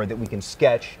Performer that we can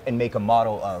sketch and make a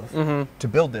model of to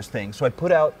build this thing. So I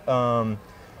put out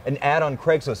an ad on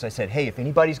Craigslist. I said, hey, if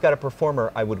anybody's got a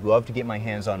Performer, I would love to get my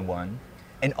hands on one.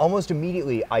 And almost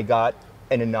immediately I got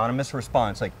an anonymous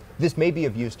response like, this may be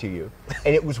of use to you.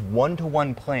 And it was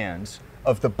one-to-one plans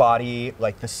of the body,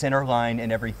 like the center line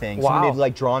and everything. Wow. Somebody had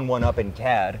like drawn one up in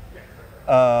CAD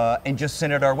and just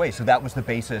sent it our way. So that was the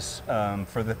basis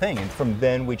for the thing. And from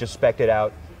then we just spec'd it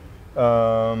out.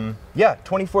 Yeah,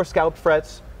 24 scalloped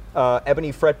frets,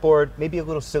 ebony fretboard. Maybe a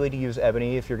little silly to use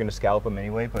ebony if you're gonna scallop them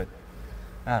anyway, but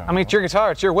I don't know. I mean, it's your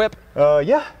guitar, it's your whip.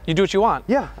 Yeah. You do what you want.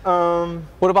 Yeah.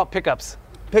 What about pickups?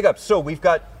 Pickups. So we've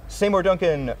got Seymour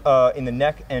Duncan in the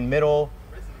neck and middle,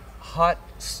 hot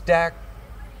stack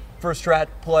for a Strat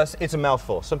Plus, it's a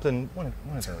mouthful. Something, one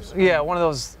of those. Yeah, one of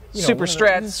those You know, super one of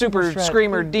Strat, those super super Strat.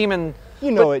 Screamer, Demon.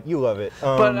 You know it, you love it.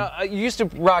 But you used to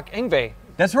rock Yngwie,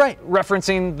 That's right.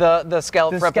 referencing the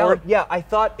scallop The fretboard. scallop, yeah, I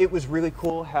thought it was really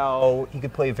cool how he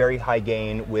could play very high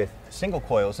gain with single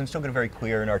coils and still get a very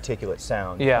clear and articulate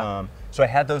sound. Yeah. So I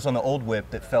had those on the old whip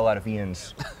that fell out of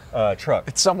Ian's truck.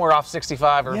 It's somewhere off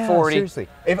 65 or Yeah, 40. seriously.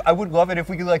 I would love it if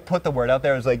we could like put the word out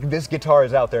there. It's like, this guitar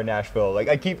is out there in Nashville. Like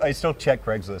I still check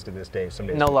Craigslist to this day. Some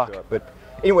days No they luck. show up. But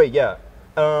anyway, yeah.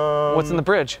 What's in the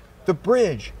bridge? The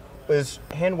bridge was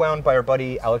hand wound by our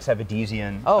buddy Alex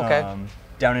Avedizian. Oh, okay.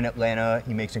 Down in Atlanta,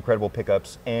 he makes incredible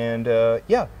pickups, and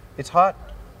yeah, it's hot,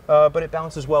 but it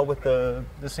balances well with the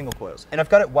single coils. And I've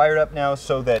got it wired up now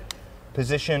so that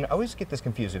position. I always get this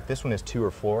confused if this one is 2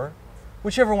 or 4,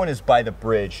 whichever one is by the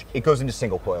bridge, it goes into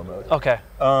single coil mode. Okay.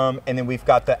 And then we've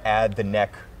got the add the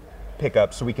neck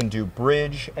pickup, so we can do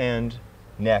bridge and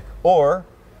neck, or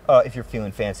if you're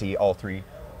feeling fancy, all 3.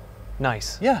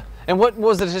 Nice. Yeah. And what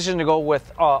was the decision to go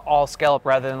with all scallop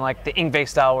rather than like the Yngwie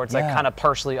style where it's like Yeah. kind of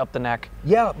partially up the neck?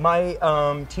 Yeah, my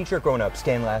teacher growing up,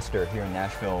 Stan Laster here in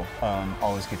Nashville,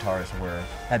 all his guitars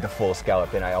had the full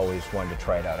scallop, and I always wanted to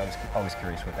try it out. I was always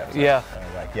curious what that was. Yeah.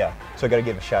 Like. Yeah. So I got to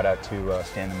give a shout out to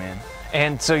Stan the man.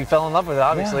 And so you fell in love with it,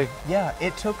 obviously. Yeah,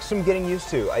 it took some getting used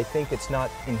to. I think it's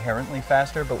not inherently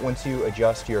faster, but once you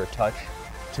adjust your touch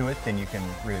to it, then you can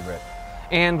really rip.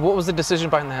 And what was the decision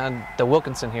behind the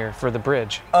Wilkinson here for the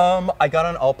bridge? I got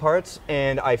on all parts,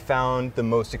 and I found the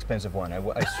most expensive one. I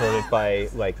sorted by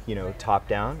top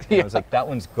down. And Yeah. I was like, that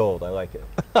one's gold. I like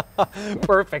it.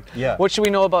 Perfect. Yeah. What should we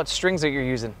know about strings that you're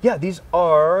using? Yeah, these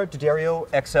are Diarrhea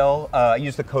XL. I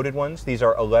use the coated ones. These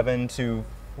are 11 to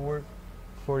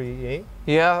 48.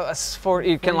 Yeah, that's 40.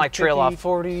 You can like trail 50, off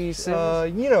 46.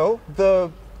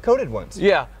 The coated ones.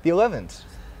 Yeah. The 11s.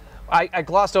 I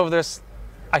glossed over this.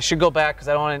 I should go back because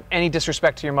I don't want any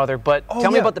disrespect to your mother, but Oh,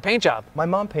 tell me yeah. about the paint job. My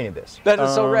mom painted this. That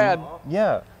is so rad.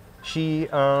 Yeah. She,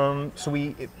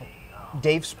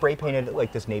 Dave spray painted it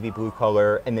like this navy blue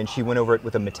color, and then she went over it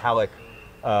with a metallic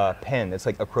pen that's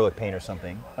like acrylic paint or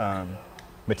something.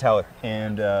 Metallic.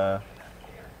 And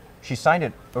she signed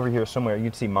it over here somewhere.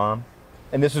 You'd see Mom.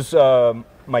 And this was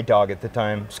my dog at the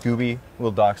time, Scooby,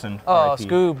 little dachshund. Oh, RIP.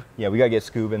 Scoob. Yeah, we gotta get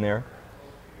Scoob in there.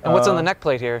 And what's on the neck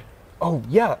plate here? Oh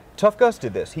yeah, Tough Gus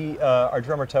did this. Our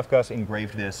drummer Tough Gus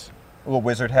engraved this little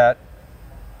wizard hat.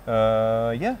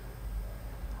 Yeah.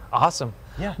 Awesome.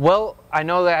 Yeah. Well, I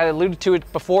know that I alluded to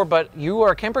it before, but you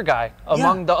are a Kemper guy.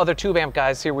 Among the other tube amp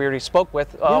guys here we already spoke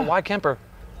with. Why Kemper?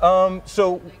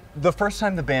 So the first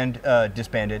time the band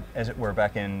disbanded, as it were,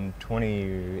 back in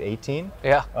 2018.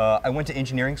 Yeah. I went to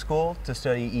engineering school to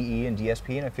study EE and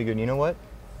DSP, and I figured, you know what?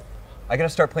 I got to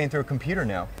start playing through a computer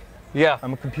now. Yeah.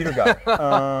 I'm a computer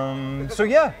guy. So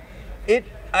yeah,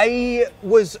 I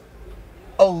was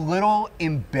a little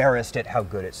embarrassed at how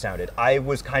good it sounded. I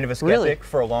was kind of a skeptic Really?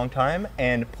 for a long time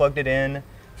and plugged it in,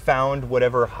 found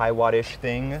whatever high wattish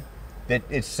thing that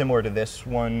is similar to this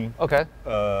one Okay.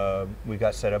 we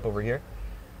got set up over here.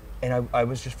 And I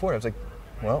was just for it. I was like,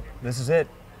 well, this is it.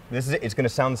 This is it. It's going to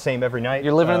sound the same every night.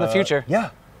 You're living in the future. Yeah.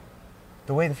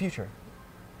 The way of the future.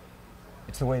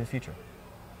 It's the way of the future.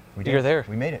 We did You're it. there.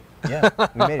 We made it. Yeah,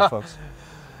 we made it, folks.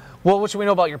 Well, what should we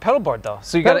know about your pedal board, though?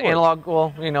 So you got an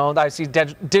Pedal analog, I see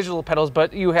digital pedals,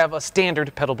 but you have a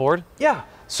standard pedal board. Yeah.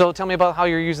 So tell me about how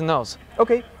you're using those.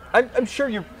 Okay. I'm sure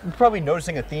you're probably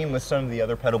noticing a theme with some of the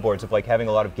other pedal boards of like having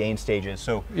a lot of gain stages.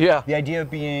 So Yeah. the idea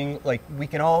being like we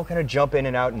can all kind of jump in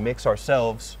and out and mix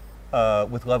ourselves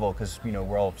with level because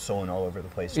we're all soloing all over the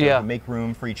place. So Yeah. we make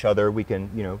room for each other. We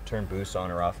can turn boosts on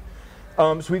or off.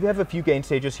 So we have a few gain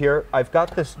stages here. I've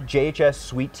got this JHS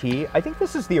Sweet Tea. I think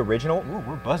this is the original. Ooh,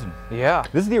 we're buzzing. Yeah.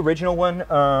 This is the original one,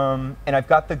 and I've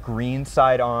got the green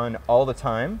side on all the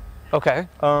time. Okay.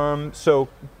 So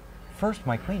first,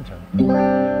 my clean tone.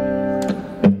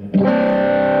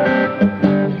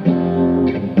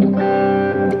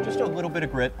 Just a little bit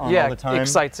of grit on all the time.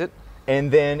 Excites it. And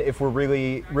then if we're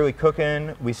really, really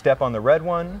cooking, we step on the red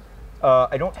one.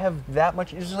 I don't have that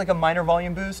much. It's just like a minor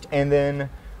volume boost, and then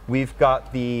we've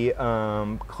got the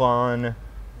Klon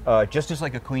just as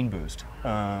like a clean boost.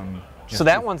 So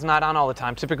that one's not on all the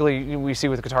time. Typically, we see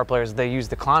with guitar players, they use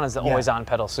the Klon as the always-on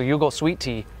pedal. So you'll go Sweet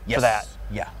Tea for that.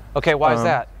 Yeah. Okay, why is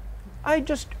that? I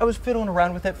was fiddling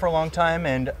around with it for a long time,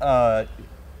 and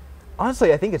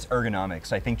honestly, I think it's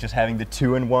ergonomics. I think just having the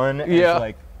 2-in-1 Yeah. is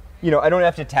like, I don't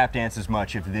have to tap dance as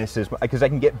much if this is, because I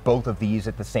can get both of these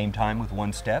at the same time with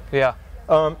one step. Yeah.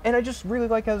 And I just really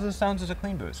like how this sounds as a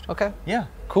clean boost. Okay. Yeah.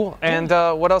 Cool. And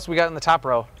what else we got in the top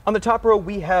row? On the top row,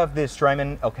 we have this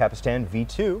Strymon El Capistan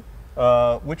V2.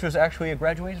 which was actually a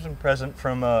graduation present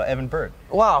from Evan Bird.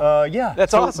 Wow. Yeah.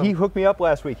 That's so awesome. He hooked me up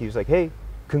last week. He was like, hey,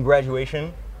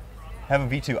 congratulations. Have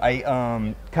a V2. I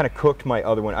kind of cooked my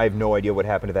other one. I have no idea what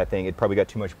happened to that thing. It probably got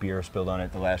too much beer spilled on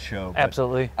it the last show.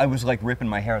 Absolutely. I was like ripping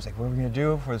my hair. I was like, what are we gonna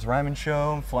do for this Ryman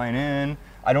show? I'm flying in.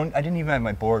 I didn't even have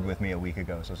my board with me a week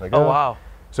ago. So I was like, Oh, wow.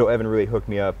 So Evan really hooked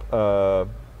me up.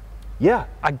 Yeah.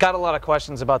 I got a lot of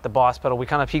questions about the Boss pedal. We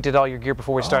kind of peeked at all your gear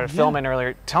before we started filming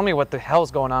earlier. Tell me what the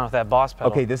hell's going on with that Boss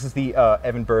pedal. Okay, this is the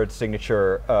Evan Bird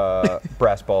signature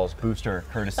brass balls booster,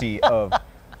 courtesy of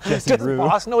Jesse Does Rue.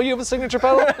 Boss know you have a signature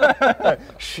pedal?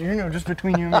 Just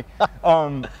between you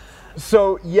and me.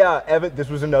 So yeah, Evan. This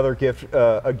was another gift,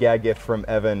 a gag gift from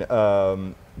Evan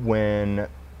when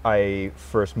I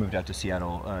first moved out to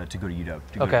Seattle to go to UW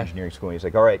to go to engineering school. And he's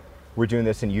like, "All right, we're doing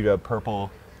this in UW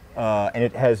purple." And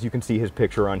it has, you can see his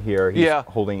picture on here. He's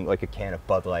holding like a can of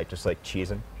Bud Light, just like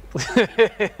cheesing.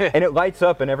 And it lights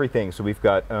up and everything. So we've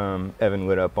got Evan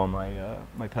lit up on my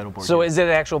my pedal board. So here. is it an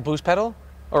actual boost pedal?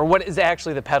 Or what is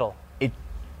actually the pedal?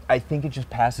 I think it just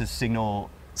passes signal.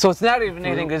 So it's not even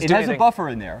anything to do It has anything. a buffer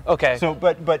in there. Okay. So,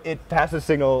 but it passes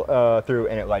signal through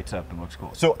and it lights up and looks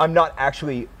cool. So I'm not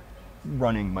actually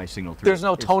running my signal through. There's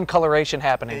no tone coloration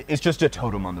happening. It's just a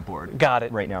totem on the board. Got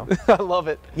it. Right now. I love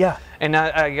it. Yeah. And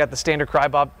now you got the standard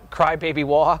Crybaby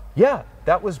wah. Yeah,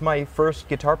 that was my first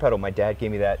guitar pedal. My dad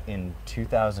gave me that in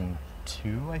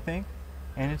 2002, I think,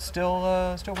 and it's still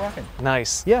rocking.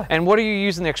 Nice. Yeah. And what are you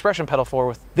using the expression pedal for?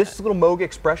 With This little Moog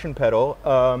expression pedal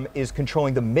is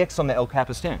controlling the mix on the El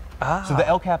Capistan. So the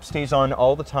El Cap stays on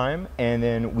all the time, and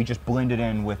then we just blend it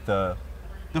in with the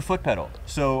foot pedal.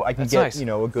 So I can get nice.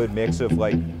 a good mix of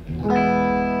like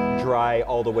dry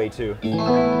all the way to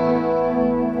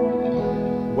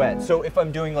wet. So if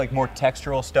I'm doing like more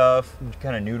textural stuff,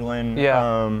 kind of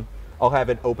noodling, I'll have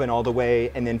it open all the way,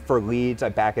 and then for leads I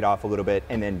back it off a little bit,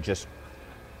 and then just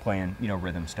playing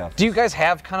rhythm stuff. do you guys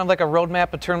have kind of like a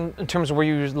roadmap in terms of where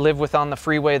you live with on the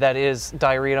freeway that is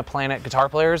Diarrhea Planet guitar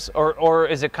players, or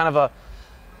is it kind of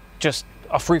just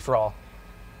a free for all?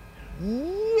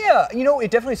 Yeah,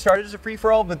 it definitely started as a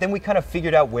free-for-all, but then we kind of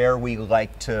figured out where we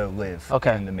like to live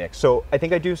in the mix. So I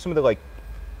think I do some of the like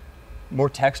more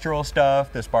textural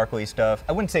stuff, the sparkly stuff.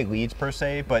 I wouldn't say leads per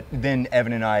se, but then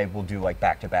Evan and I will do like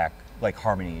back-to-back like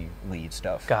harmony lead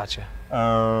stuff. Gotcha.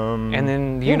 And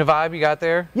then the Univibe you got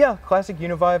there? Yeah, classic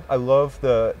Univibe. I love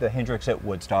the Hendrix at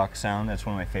Woodstock sound. That's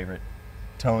one of my favorite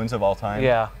tones of all time.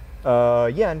 Yeah.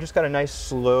 Yeah, and just got a nice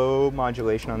slow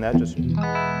modulation on that. Just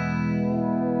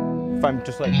if I'm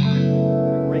just like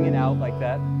ringing out like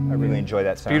that, I really enjoy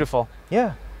that sound. Beautiful.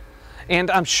 Yeah. And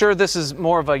I'm sure this is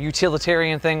more of a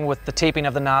utilitarian thing with the taping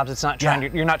of the knobs. It's not trying to,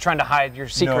 you're not trying to hide your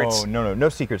secrets. No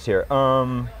secrets here.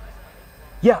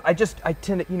 Yeah, I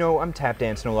tend to, I'm tap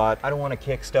dancing a lot. I don't want to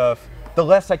kick stuff. The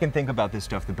less I can think about this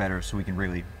stuff, the better, so we can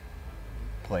really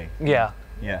play. Yeah.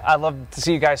 Yeah. I'd love to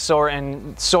see you guys soar,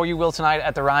 and so you will tonight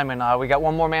at the Ryman. We got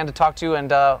one more man to talk to,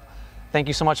 and thank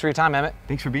you so much for your time, Emmett.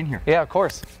 Thanks for being here. Yeah, of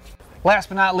course. Last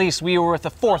but not least, we were with the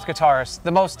fourth guitarist,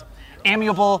 the most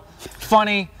amiable,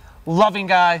 funny, loving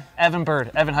guy, Evan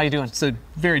Bird. Evan, how you doing? It's a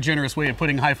very generous way of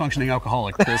putting high-functioning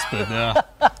alcoholic, Chris, but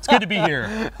it's good to be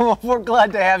here. Well, we're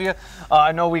glad to have you.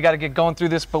 I know we got to get going through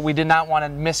this, but we did not want to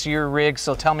miss your rig,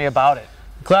 so tell me about it.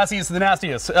 Classiest to the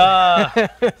nastiest.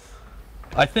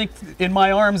 I think in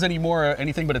my arms anymore,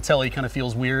 anything but a telly kind of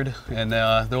feels weird, and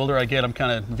the older I get, I'm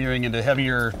kind of veering into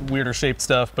heavier, weirder shaped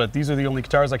stuff, but these are the only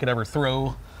guitars I could ever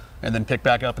throw and then pick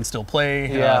back up and still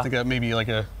play. Yeah. I think that may be like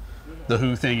the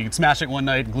Who thing. You can smash it one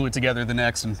night, glue it together the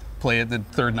next, and play it the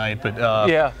third night. But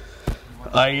yeah,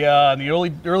 I in the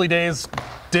early days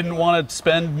didn't want to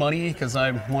spend money because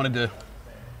I wanted to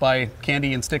buy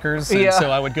candy and stickers, and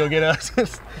so I would go get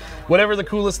whatever the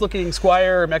coolest looking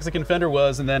Squire or Mexican Fender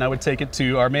was, and then I would take it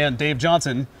to our man Dave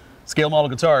Johnson, Scale Model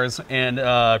Guitars, and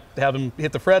have him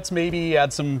hit the frets, maybe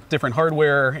add some different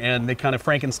hardware, and they kind of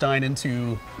Frankenstein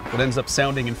into what ends up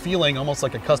sounding and feeling almost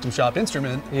like a custom shop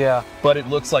instrument. Yeah. But it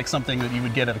looks like something that you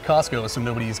would get at a Costco, so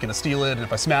nobody's going to steal it. And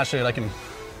if I smash it, I can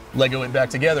Lego it back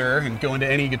together and go into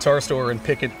any guitar store and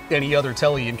pick it any other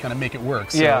telly and kind of make it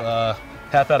work. So,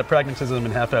 half out of pragmatism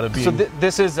and half out of being. So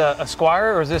this is a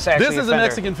Squire, or is this actually? This is a Fender?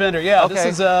 Mexican Fender. Yeah, Okay. this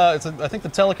is I think the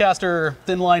Telecaster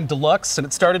Thin Line Deluxe, and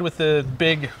it started with the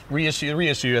big reissue.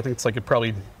 I think it's like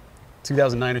probably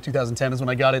 2009 or 2010 is when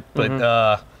I got it.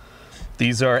 But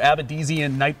these are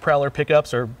Abadesian Night Prowler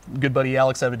pickups. Our good buddy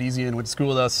Alex Abadesian went to school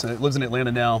with us. Lives in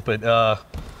Atlanta now, but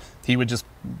he would just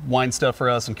wind stuff for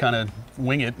us and kind of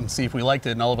wing it and see if we liked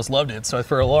it, and all of us loved it. So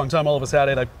for a long time, all of us had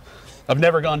it. I've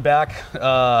never gone back.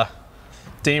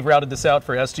 Dave routed this out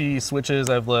for SG switches.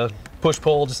 I have a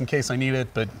push-pull just in case I need it,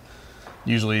 but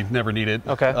Usually never need it.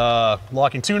 Okay.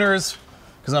 Locking tuners,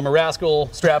 because I'm a rascal.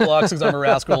 Strap locks, because I'm a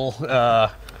rascal. It's I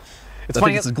funny.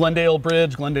 think it's a Glendale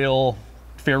Bridge, Glendale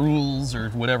Fair Rules, or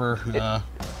whatever.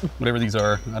 Whatever these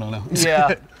are, I don't know.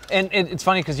 Yeah. And it's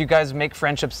funny because you guys make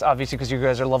friendships, obviously, because you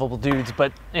guys are lovable dudes,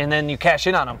 and then you cash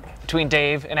in on them between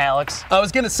Dave and Alex. I was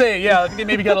gonna say, yeah, they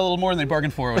maybe got a little more than they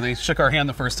bargained for when they shook our hand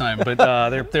the first time. But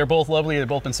they're both lovely. They've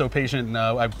both been so patient, and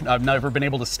I've never been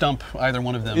able to stump either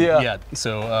one of them yet.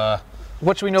 So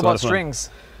what should we know it's a lot about of fun. strings?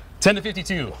 10 to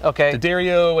 52. Okay. The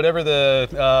Diarrhea, whatever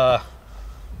the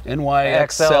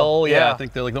NYXL. Yeah, yeah. I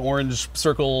think they're like the orange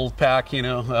circle pack. You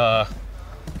know.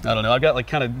 I don't know. I've got like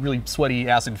kind of really sweaty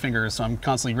acid fingers, so I'm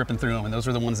constantly ripping through them, and those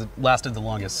are the ones that lasted the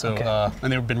longest. So,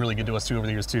 and they've been really good to us too over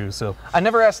the years too. So I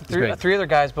never asked great. three other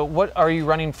guys, but what are you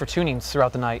running for tunings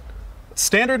throughout the night?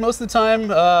 Standard most of the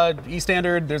time. E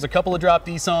standard. There's a couple of drop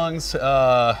D songs.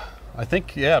 I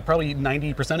think probably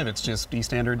 90% of it's just E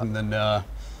standard, and then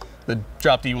the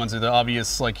drop D ones are the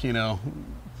obvious, like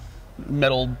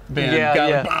metal band.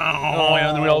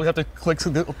 And then we always have to click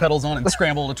the pedals on and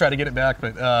scramble to try to get it back,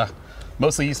 but.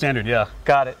 Mostly E standard, yeah.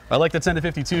 Got it. I like the 10 to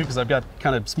 52 because I've got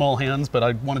kind of small hands, but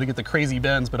I wanted to get the crazy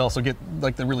bends, but also get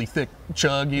like the really thick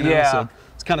chug, Yeah. So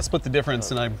it's kind of split the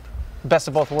difference, and I'm Best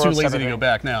of both worlds. too lazy to go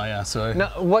back now, yeah. So now,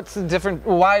 what's the difference?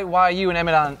 Why you and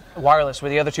Emmett on wireless,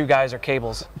 where the other two guys are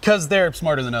cables? because they're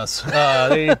smarter than us.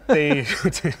 They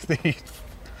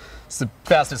it's the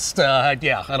fastest. I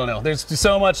don't know. There's just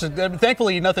so much.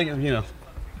 Thankfully, nothing.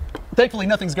 Thankfully,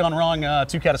 nothing's gone wrong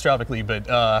too catastrophically,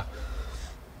 but.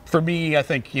 For me, I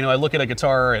think, I look at a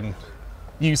guitar and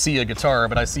you see a guitar,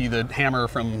 but I see the hammer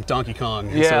from Donkey Kong.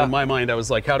 And so in my mind, I was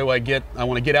like, I want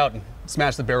to get out and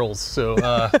smash the barrels.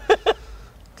 So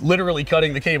literally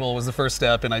cutting the cable was the first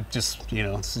step, and I just,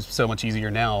 it's so much easier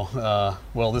now.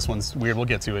 Well, this one's weird. We'll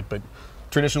get to it, but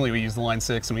traditionally we used the Line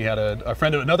 6, and we had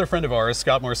another friend of ours,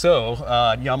 Scott Marceau,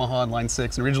 Yamaha on Line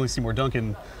 6, and originally Seymour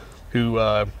Duncan, who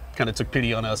kind of took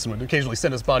pity on us and would occasionally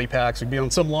send us body packs. We'd be on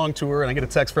some long tour, and I get a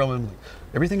text from him,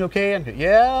 everything okay? And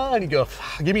yeah, and he'd go,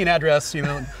 give me an address,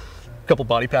 a couple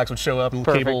body packs would show up and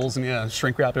cables and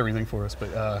shrink wrap everything for us.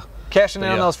 But cashing in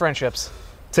on those friendships.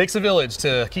 Takes a village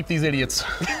to keep these idiots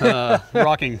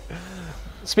rocking.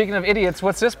 Speaking of idiots,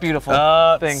 what's this beautiful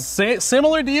thing?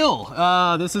 Similar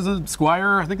deal. This is a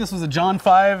Squire. I think this was a John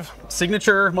 5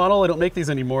 signature model. I don't make these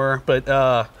anymore, but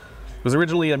it was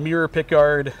originally a mirror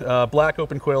pickguard, black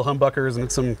open coil humbuckers,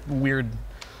 and some weird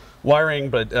wiring,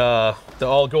 but the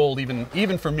all gold,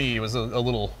 even for me, was a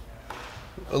little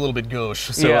bit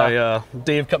gauche. So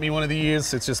Dave cut me one of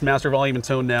these. It's just master volume and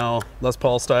tone now, Les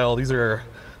Paul style. These are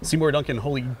Seymour Duncan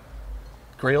Holy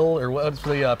Grail, or what's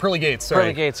the Pearly Gates? Sorry.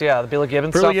 Pearly Gates, yeah, the Billy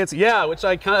Gibbons Pearly stuff. Gates, yeah, which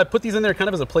I kind of put these in there kind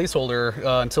of as a placeholder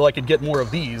until I could get more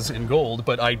of these in gold.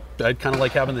 But I kind of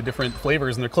like having the different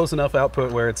flavors, and they're close enough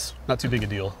output where it's not too big a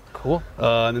deal. Cool.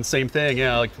 And then same thing,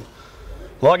 like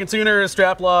locking tuners,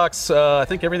 strap locks. I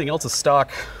think everything else is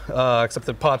stock, except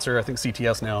the pots are, I think,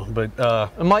 CTS now. But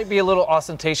it might be a little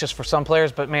ostentatious for some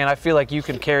players, but man, I feel like you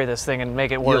can carry this thing and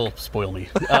make it work. You'll spoil me.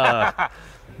 Got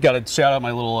to shout out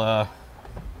my little, I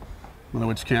don't know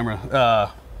which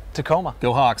camera. Tacoma.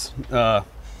 Go Hawks. But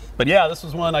yeah, this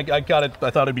was one, I got it. I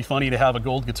thought it'd be funny to have a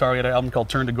gold guitar. We had an album called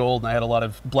Turn to Gold, and I had a lot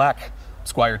of black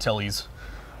Squire Tellys.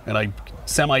 And I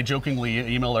semi-jokingly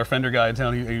emailed our Fender guy in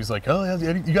town. He was like, "Oh,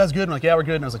 yeah, you guys good?" I'm like, "Yeah, we're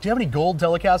good." And I was like, "Do you have any gold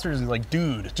Telecasters?" He's like,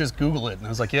 "Dude, just Google it." And I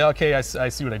was like, "Yeah, okay, I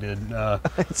see what I did."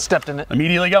 Stepped in it.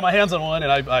 Immediately got my hands on one,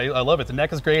 and I love it. The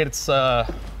neck is great. It's I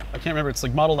can't remember. It's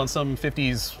like modeled on some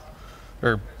 50s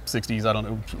or 60s. I don't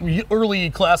know.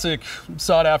 Early classic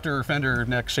sought-after Fender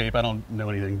neck shape. I don't know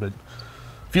anything, but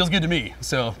feels good to me.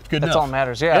 So good enough. That's all that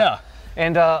matters. Yeah. Yeah.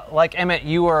 And like Emmett,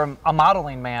 you are a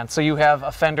modeling man, so you have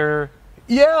a Fender.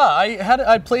 Yeah,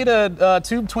 I played a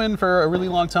tube twin for a really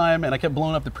long time, and I kept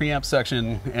blowing up the preamp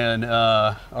section. And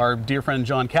our dear friend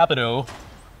John Capito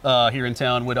here in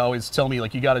town would always tell me,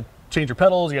 like, you got to change your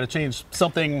pedals, you got to change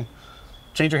something,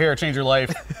 change your hair, change your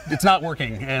life. It's not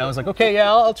working. And I was like, okay,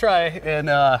 yeah, I'll try. And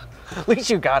at least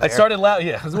you got it. I started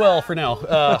as well for now.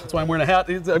 That's why I'm wearing a hat.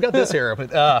 I've got this hair,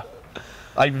 but.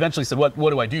 I eventually said, what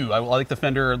do I do? I like the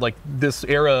Fender, like this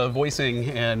era of voicing,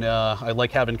 and I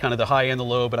like having kind of the high and the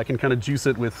low, but I can kind of juice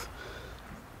it with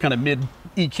kind of mid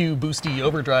EQ boosty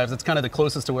overdrives. That's kind of the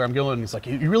closest to where I'm going. It's like,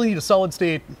 you really need a solid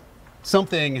state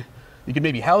something you could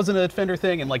maybe house in a Fender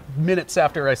thing, and like minutes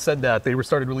after I said that, they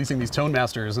started releasing these Tone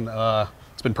Masters, and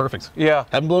it's been perfect. Yeah.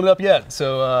 Haven't blown it up yet,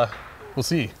 so we'll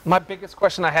see. My biggest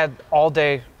question I had all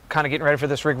day, kind of getting ready for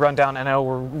this rig rundown, and I know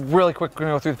we're really quick going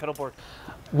to go through the pedal board.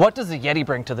 What does the Yeti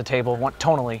bring to the table,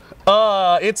 tonally?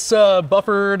 It's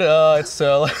buffered. I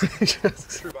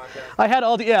had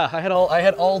all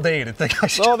day to think.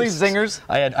 All these zingers.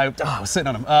 I was sitting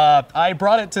on them. I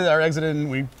brought it to our exit in.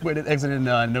 We exited in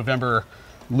November,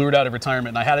 lured out of retirement,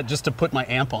 and I had it just to put my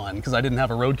amp on because I didn't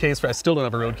have a road case. I still don't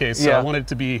have a road case, so I wanted it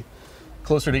to be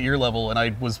closer to ear level. And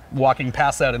I was walking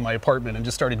past that in my apartment and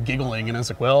just started giggling, and I was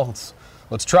like, well,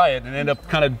 let's try it, and end up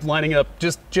kind of lining up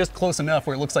just close enough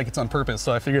where it looks like it's on purpose.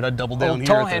 So I figured I'd double down here.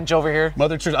 Tonehenge over here.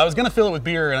 Mother Church. I was gonna fill it with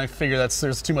beer, and I figured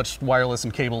there's too much wireless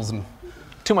and cables and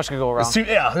too much could go wrong.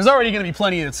 There's already gonna be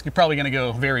plenty that's probably gonna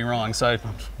go very wrong. So I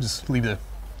just leave it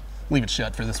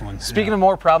shut for this one. Speaking of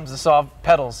more problems to solve,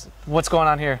 pedals. What's going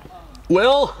on here?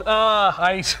 Well,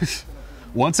 I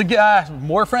once again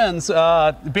more friends.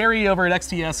 Barry over at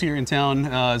XTS here in town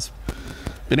has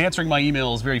been answering my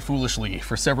emails very foolishly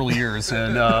for several years,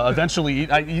 and eventually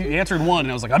he answered one,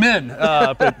 and I was like, I'm in.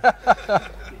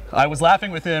 But I was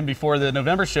laughing with him before the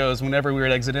November shows. Whenever we were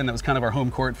at Exit In, that was kind of our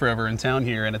home court forever in town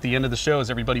here. And at the end of the shows,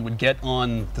 everybody would get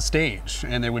on the stage,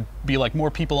 and there would be like more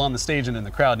people on the stage than in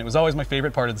the crowd. And it was always my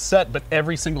favorite part of the set. But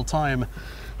every single time,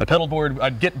 my pedal board,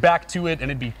 I'd get back to it, and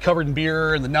it'd be covered in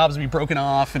beer, and the knobs would be broken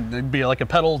off, and there'd be like a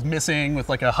pedal missing with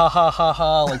like a ha ha ha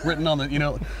ha like written on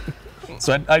the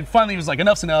So I finally was like,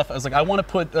 enough's enough. I was like, I want to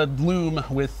put a loom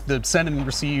with the send and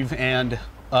receive and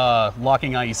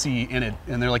locking IEC in it.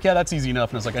 And they're like, yeah, that's easy enough.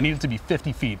 And I was like, I need it to be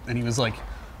 50 feet. And he was like,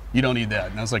 you don't need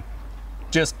that. And I was like,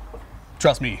 just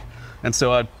trust me. And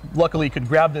so I luckily could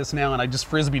grab this now, and I just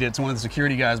frisbeed it to one of the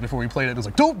security guys before we played it. And I was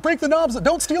like, don't break the knobs,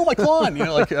 don't steal my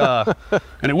Klon,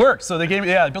 and it worked. So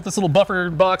they I built this little buffer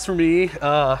box for me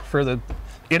for the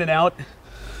in and out.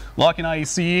 Locking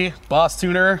IEC, Boss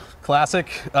Tuner, classic,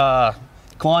 Klon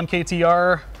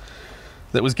KTR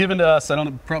that was given to us. I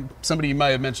don't know, somebody might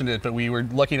have mentioned it, but we were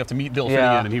lucky enough to meet Bill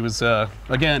Finnegan, and he was,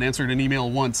 again, answered an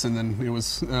email once, and then it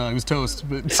was toast.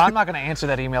 But I'm not going to answer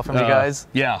that email from you guys.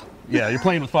 Yeah, you're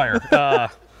playing with fire.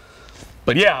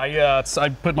 But yeah, I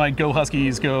put my Go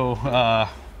Huskies, Go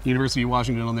University of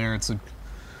Washington on there. It's a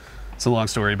long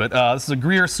story, but this is a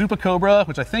Greer Super Cobra,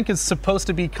 which I think is supposed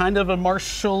to be kind of a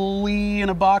Marshall-y in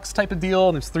a box type of deal.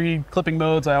 And there's 3 clipping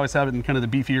modes. I always have it in kind of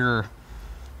the beefier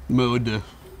mode to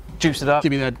juice it up.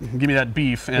 Give me that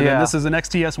beef. And then this is an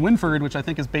XTS Winford, which I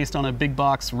think is based on a big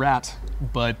box Rat,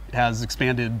 but has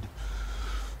expanded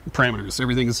parameters.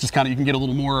 Everything is just kind of, you can get a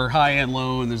little more high and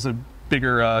low, and there's a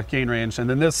bigger gain range. And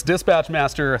then this Dispatch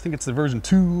Master, I think it's the version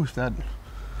 2, if that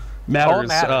matters. Oh, it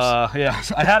matters. Yeah,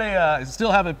 I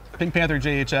still have a Pink Panther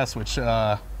JHS, which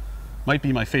might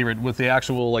be my favorite, with the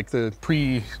actual, like the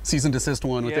pre-season desist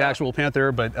one with the actual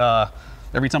Panther, but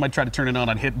every time I tried to turn it on,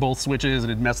 I'd hit both switches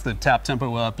and it'd mess the tap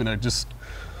tempo up, and I get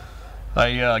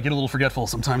a little forgetful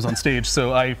sometimes on stage,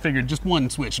 so I figured just one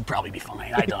switch would probably be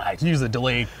fine. I use the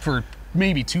delay for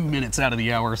maybe 2 minutes out of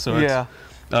the hour, so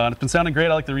it's been sounding great.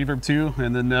 I like the reverb too,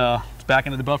 and then it's back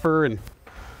into the buffer and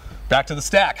back to the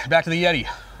stack, back to the Yeti.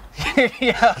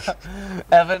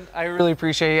 Evan, I really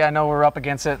appreciate you. I know we're up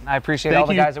against it. I appreciate all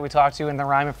the guys that we talked to in the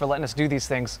Ryman for letting us do these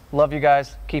things. Love you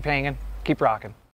guys. Keep hanging. Keep rocking.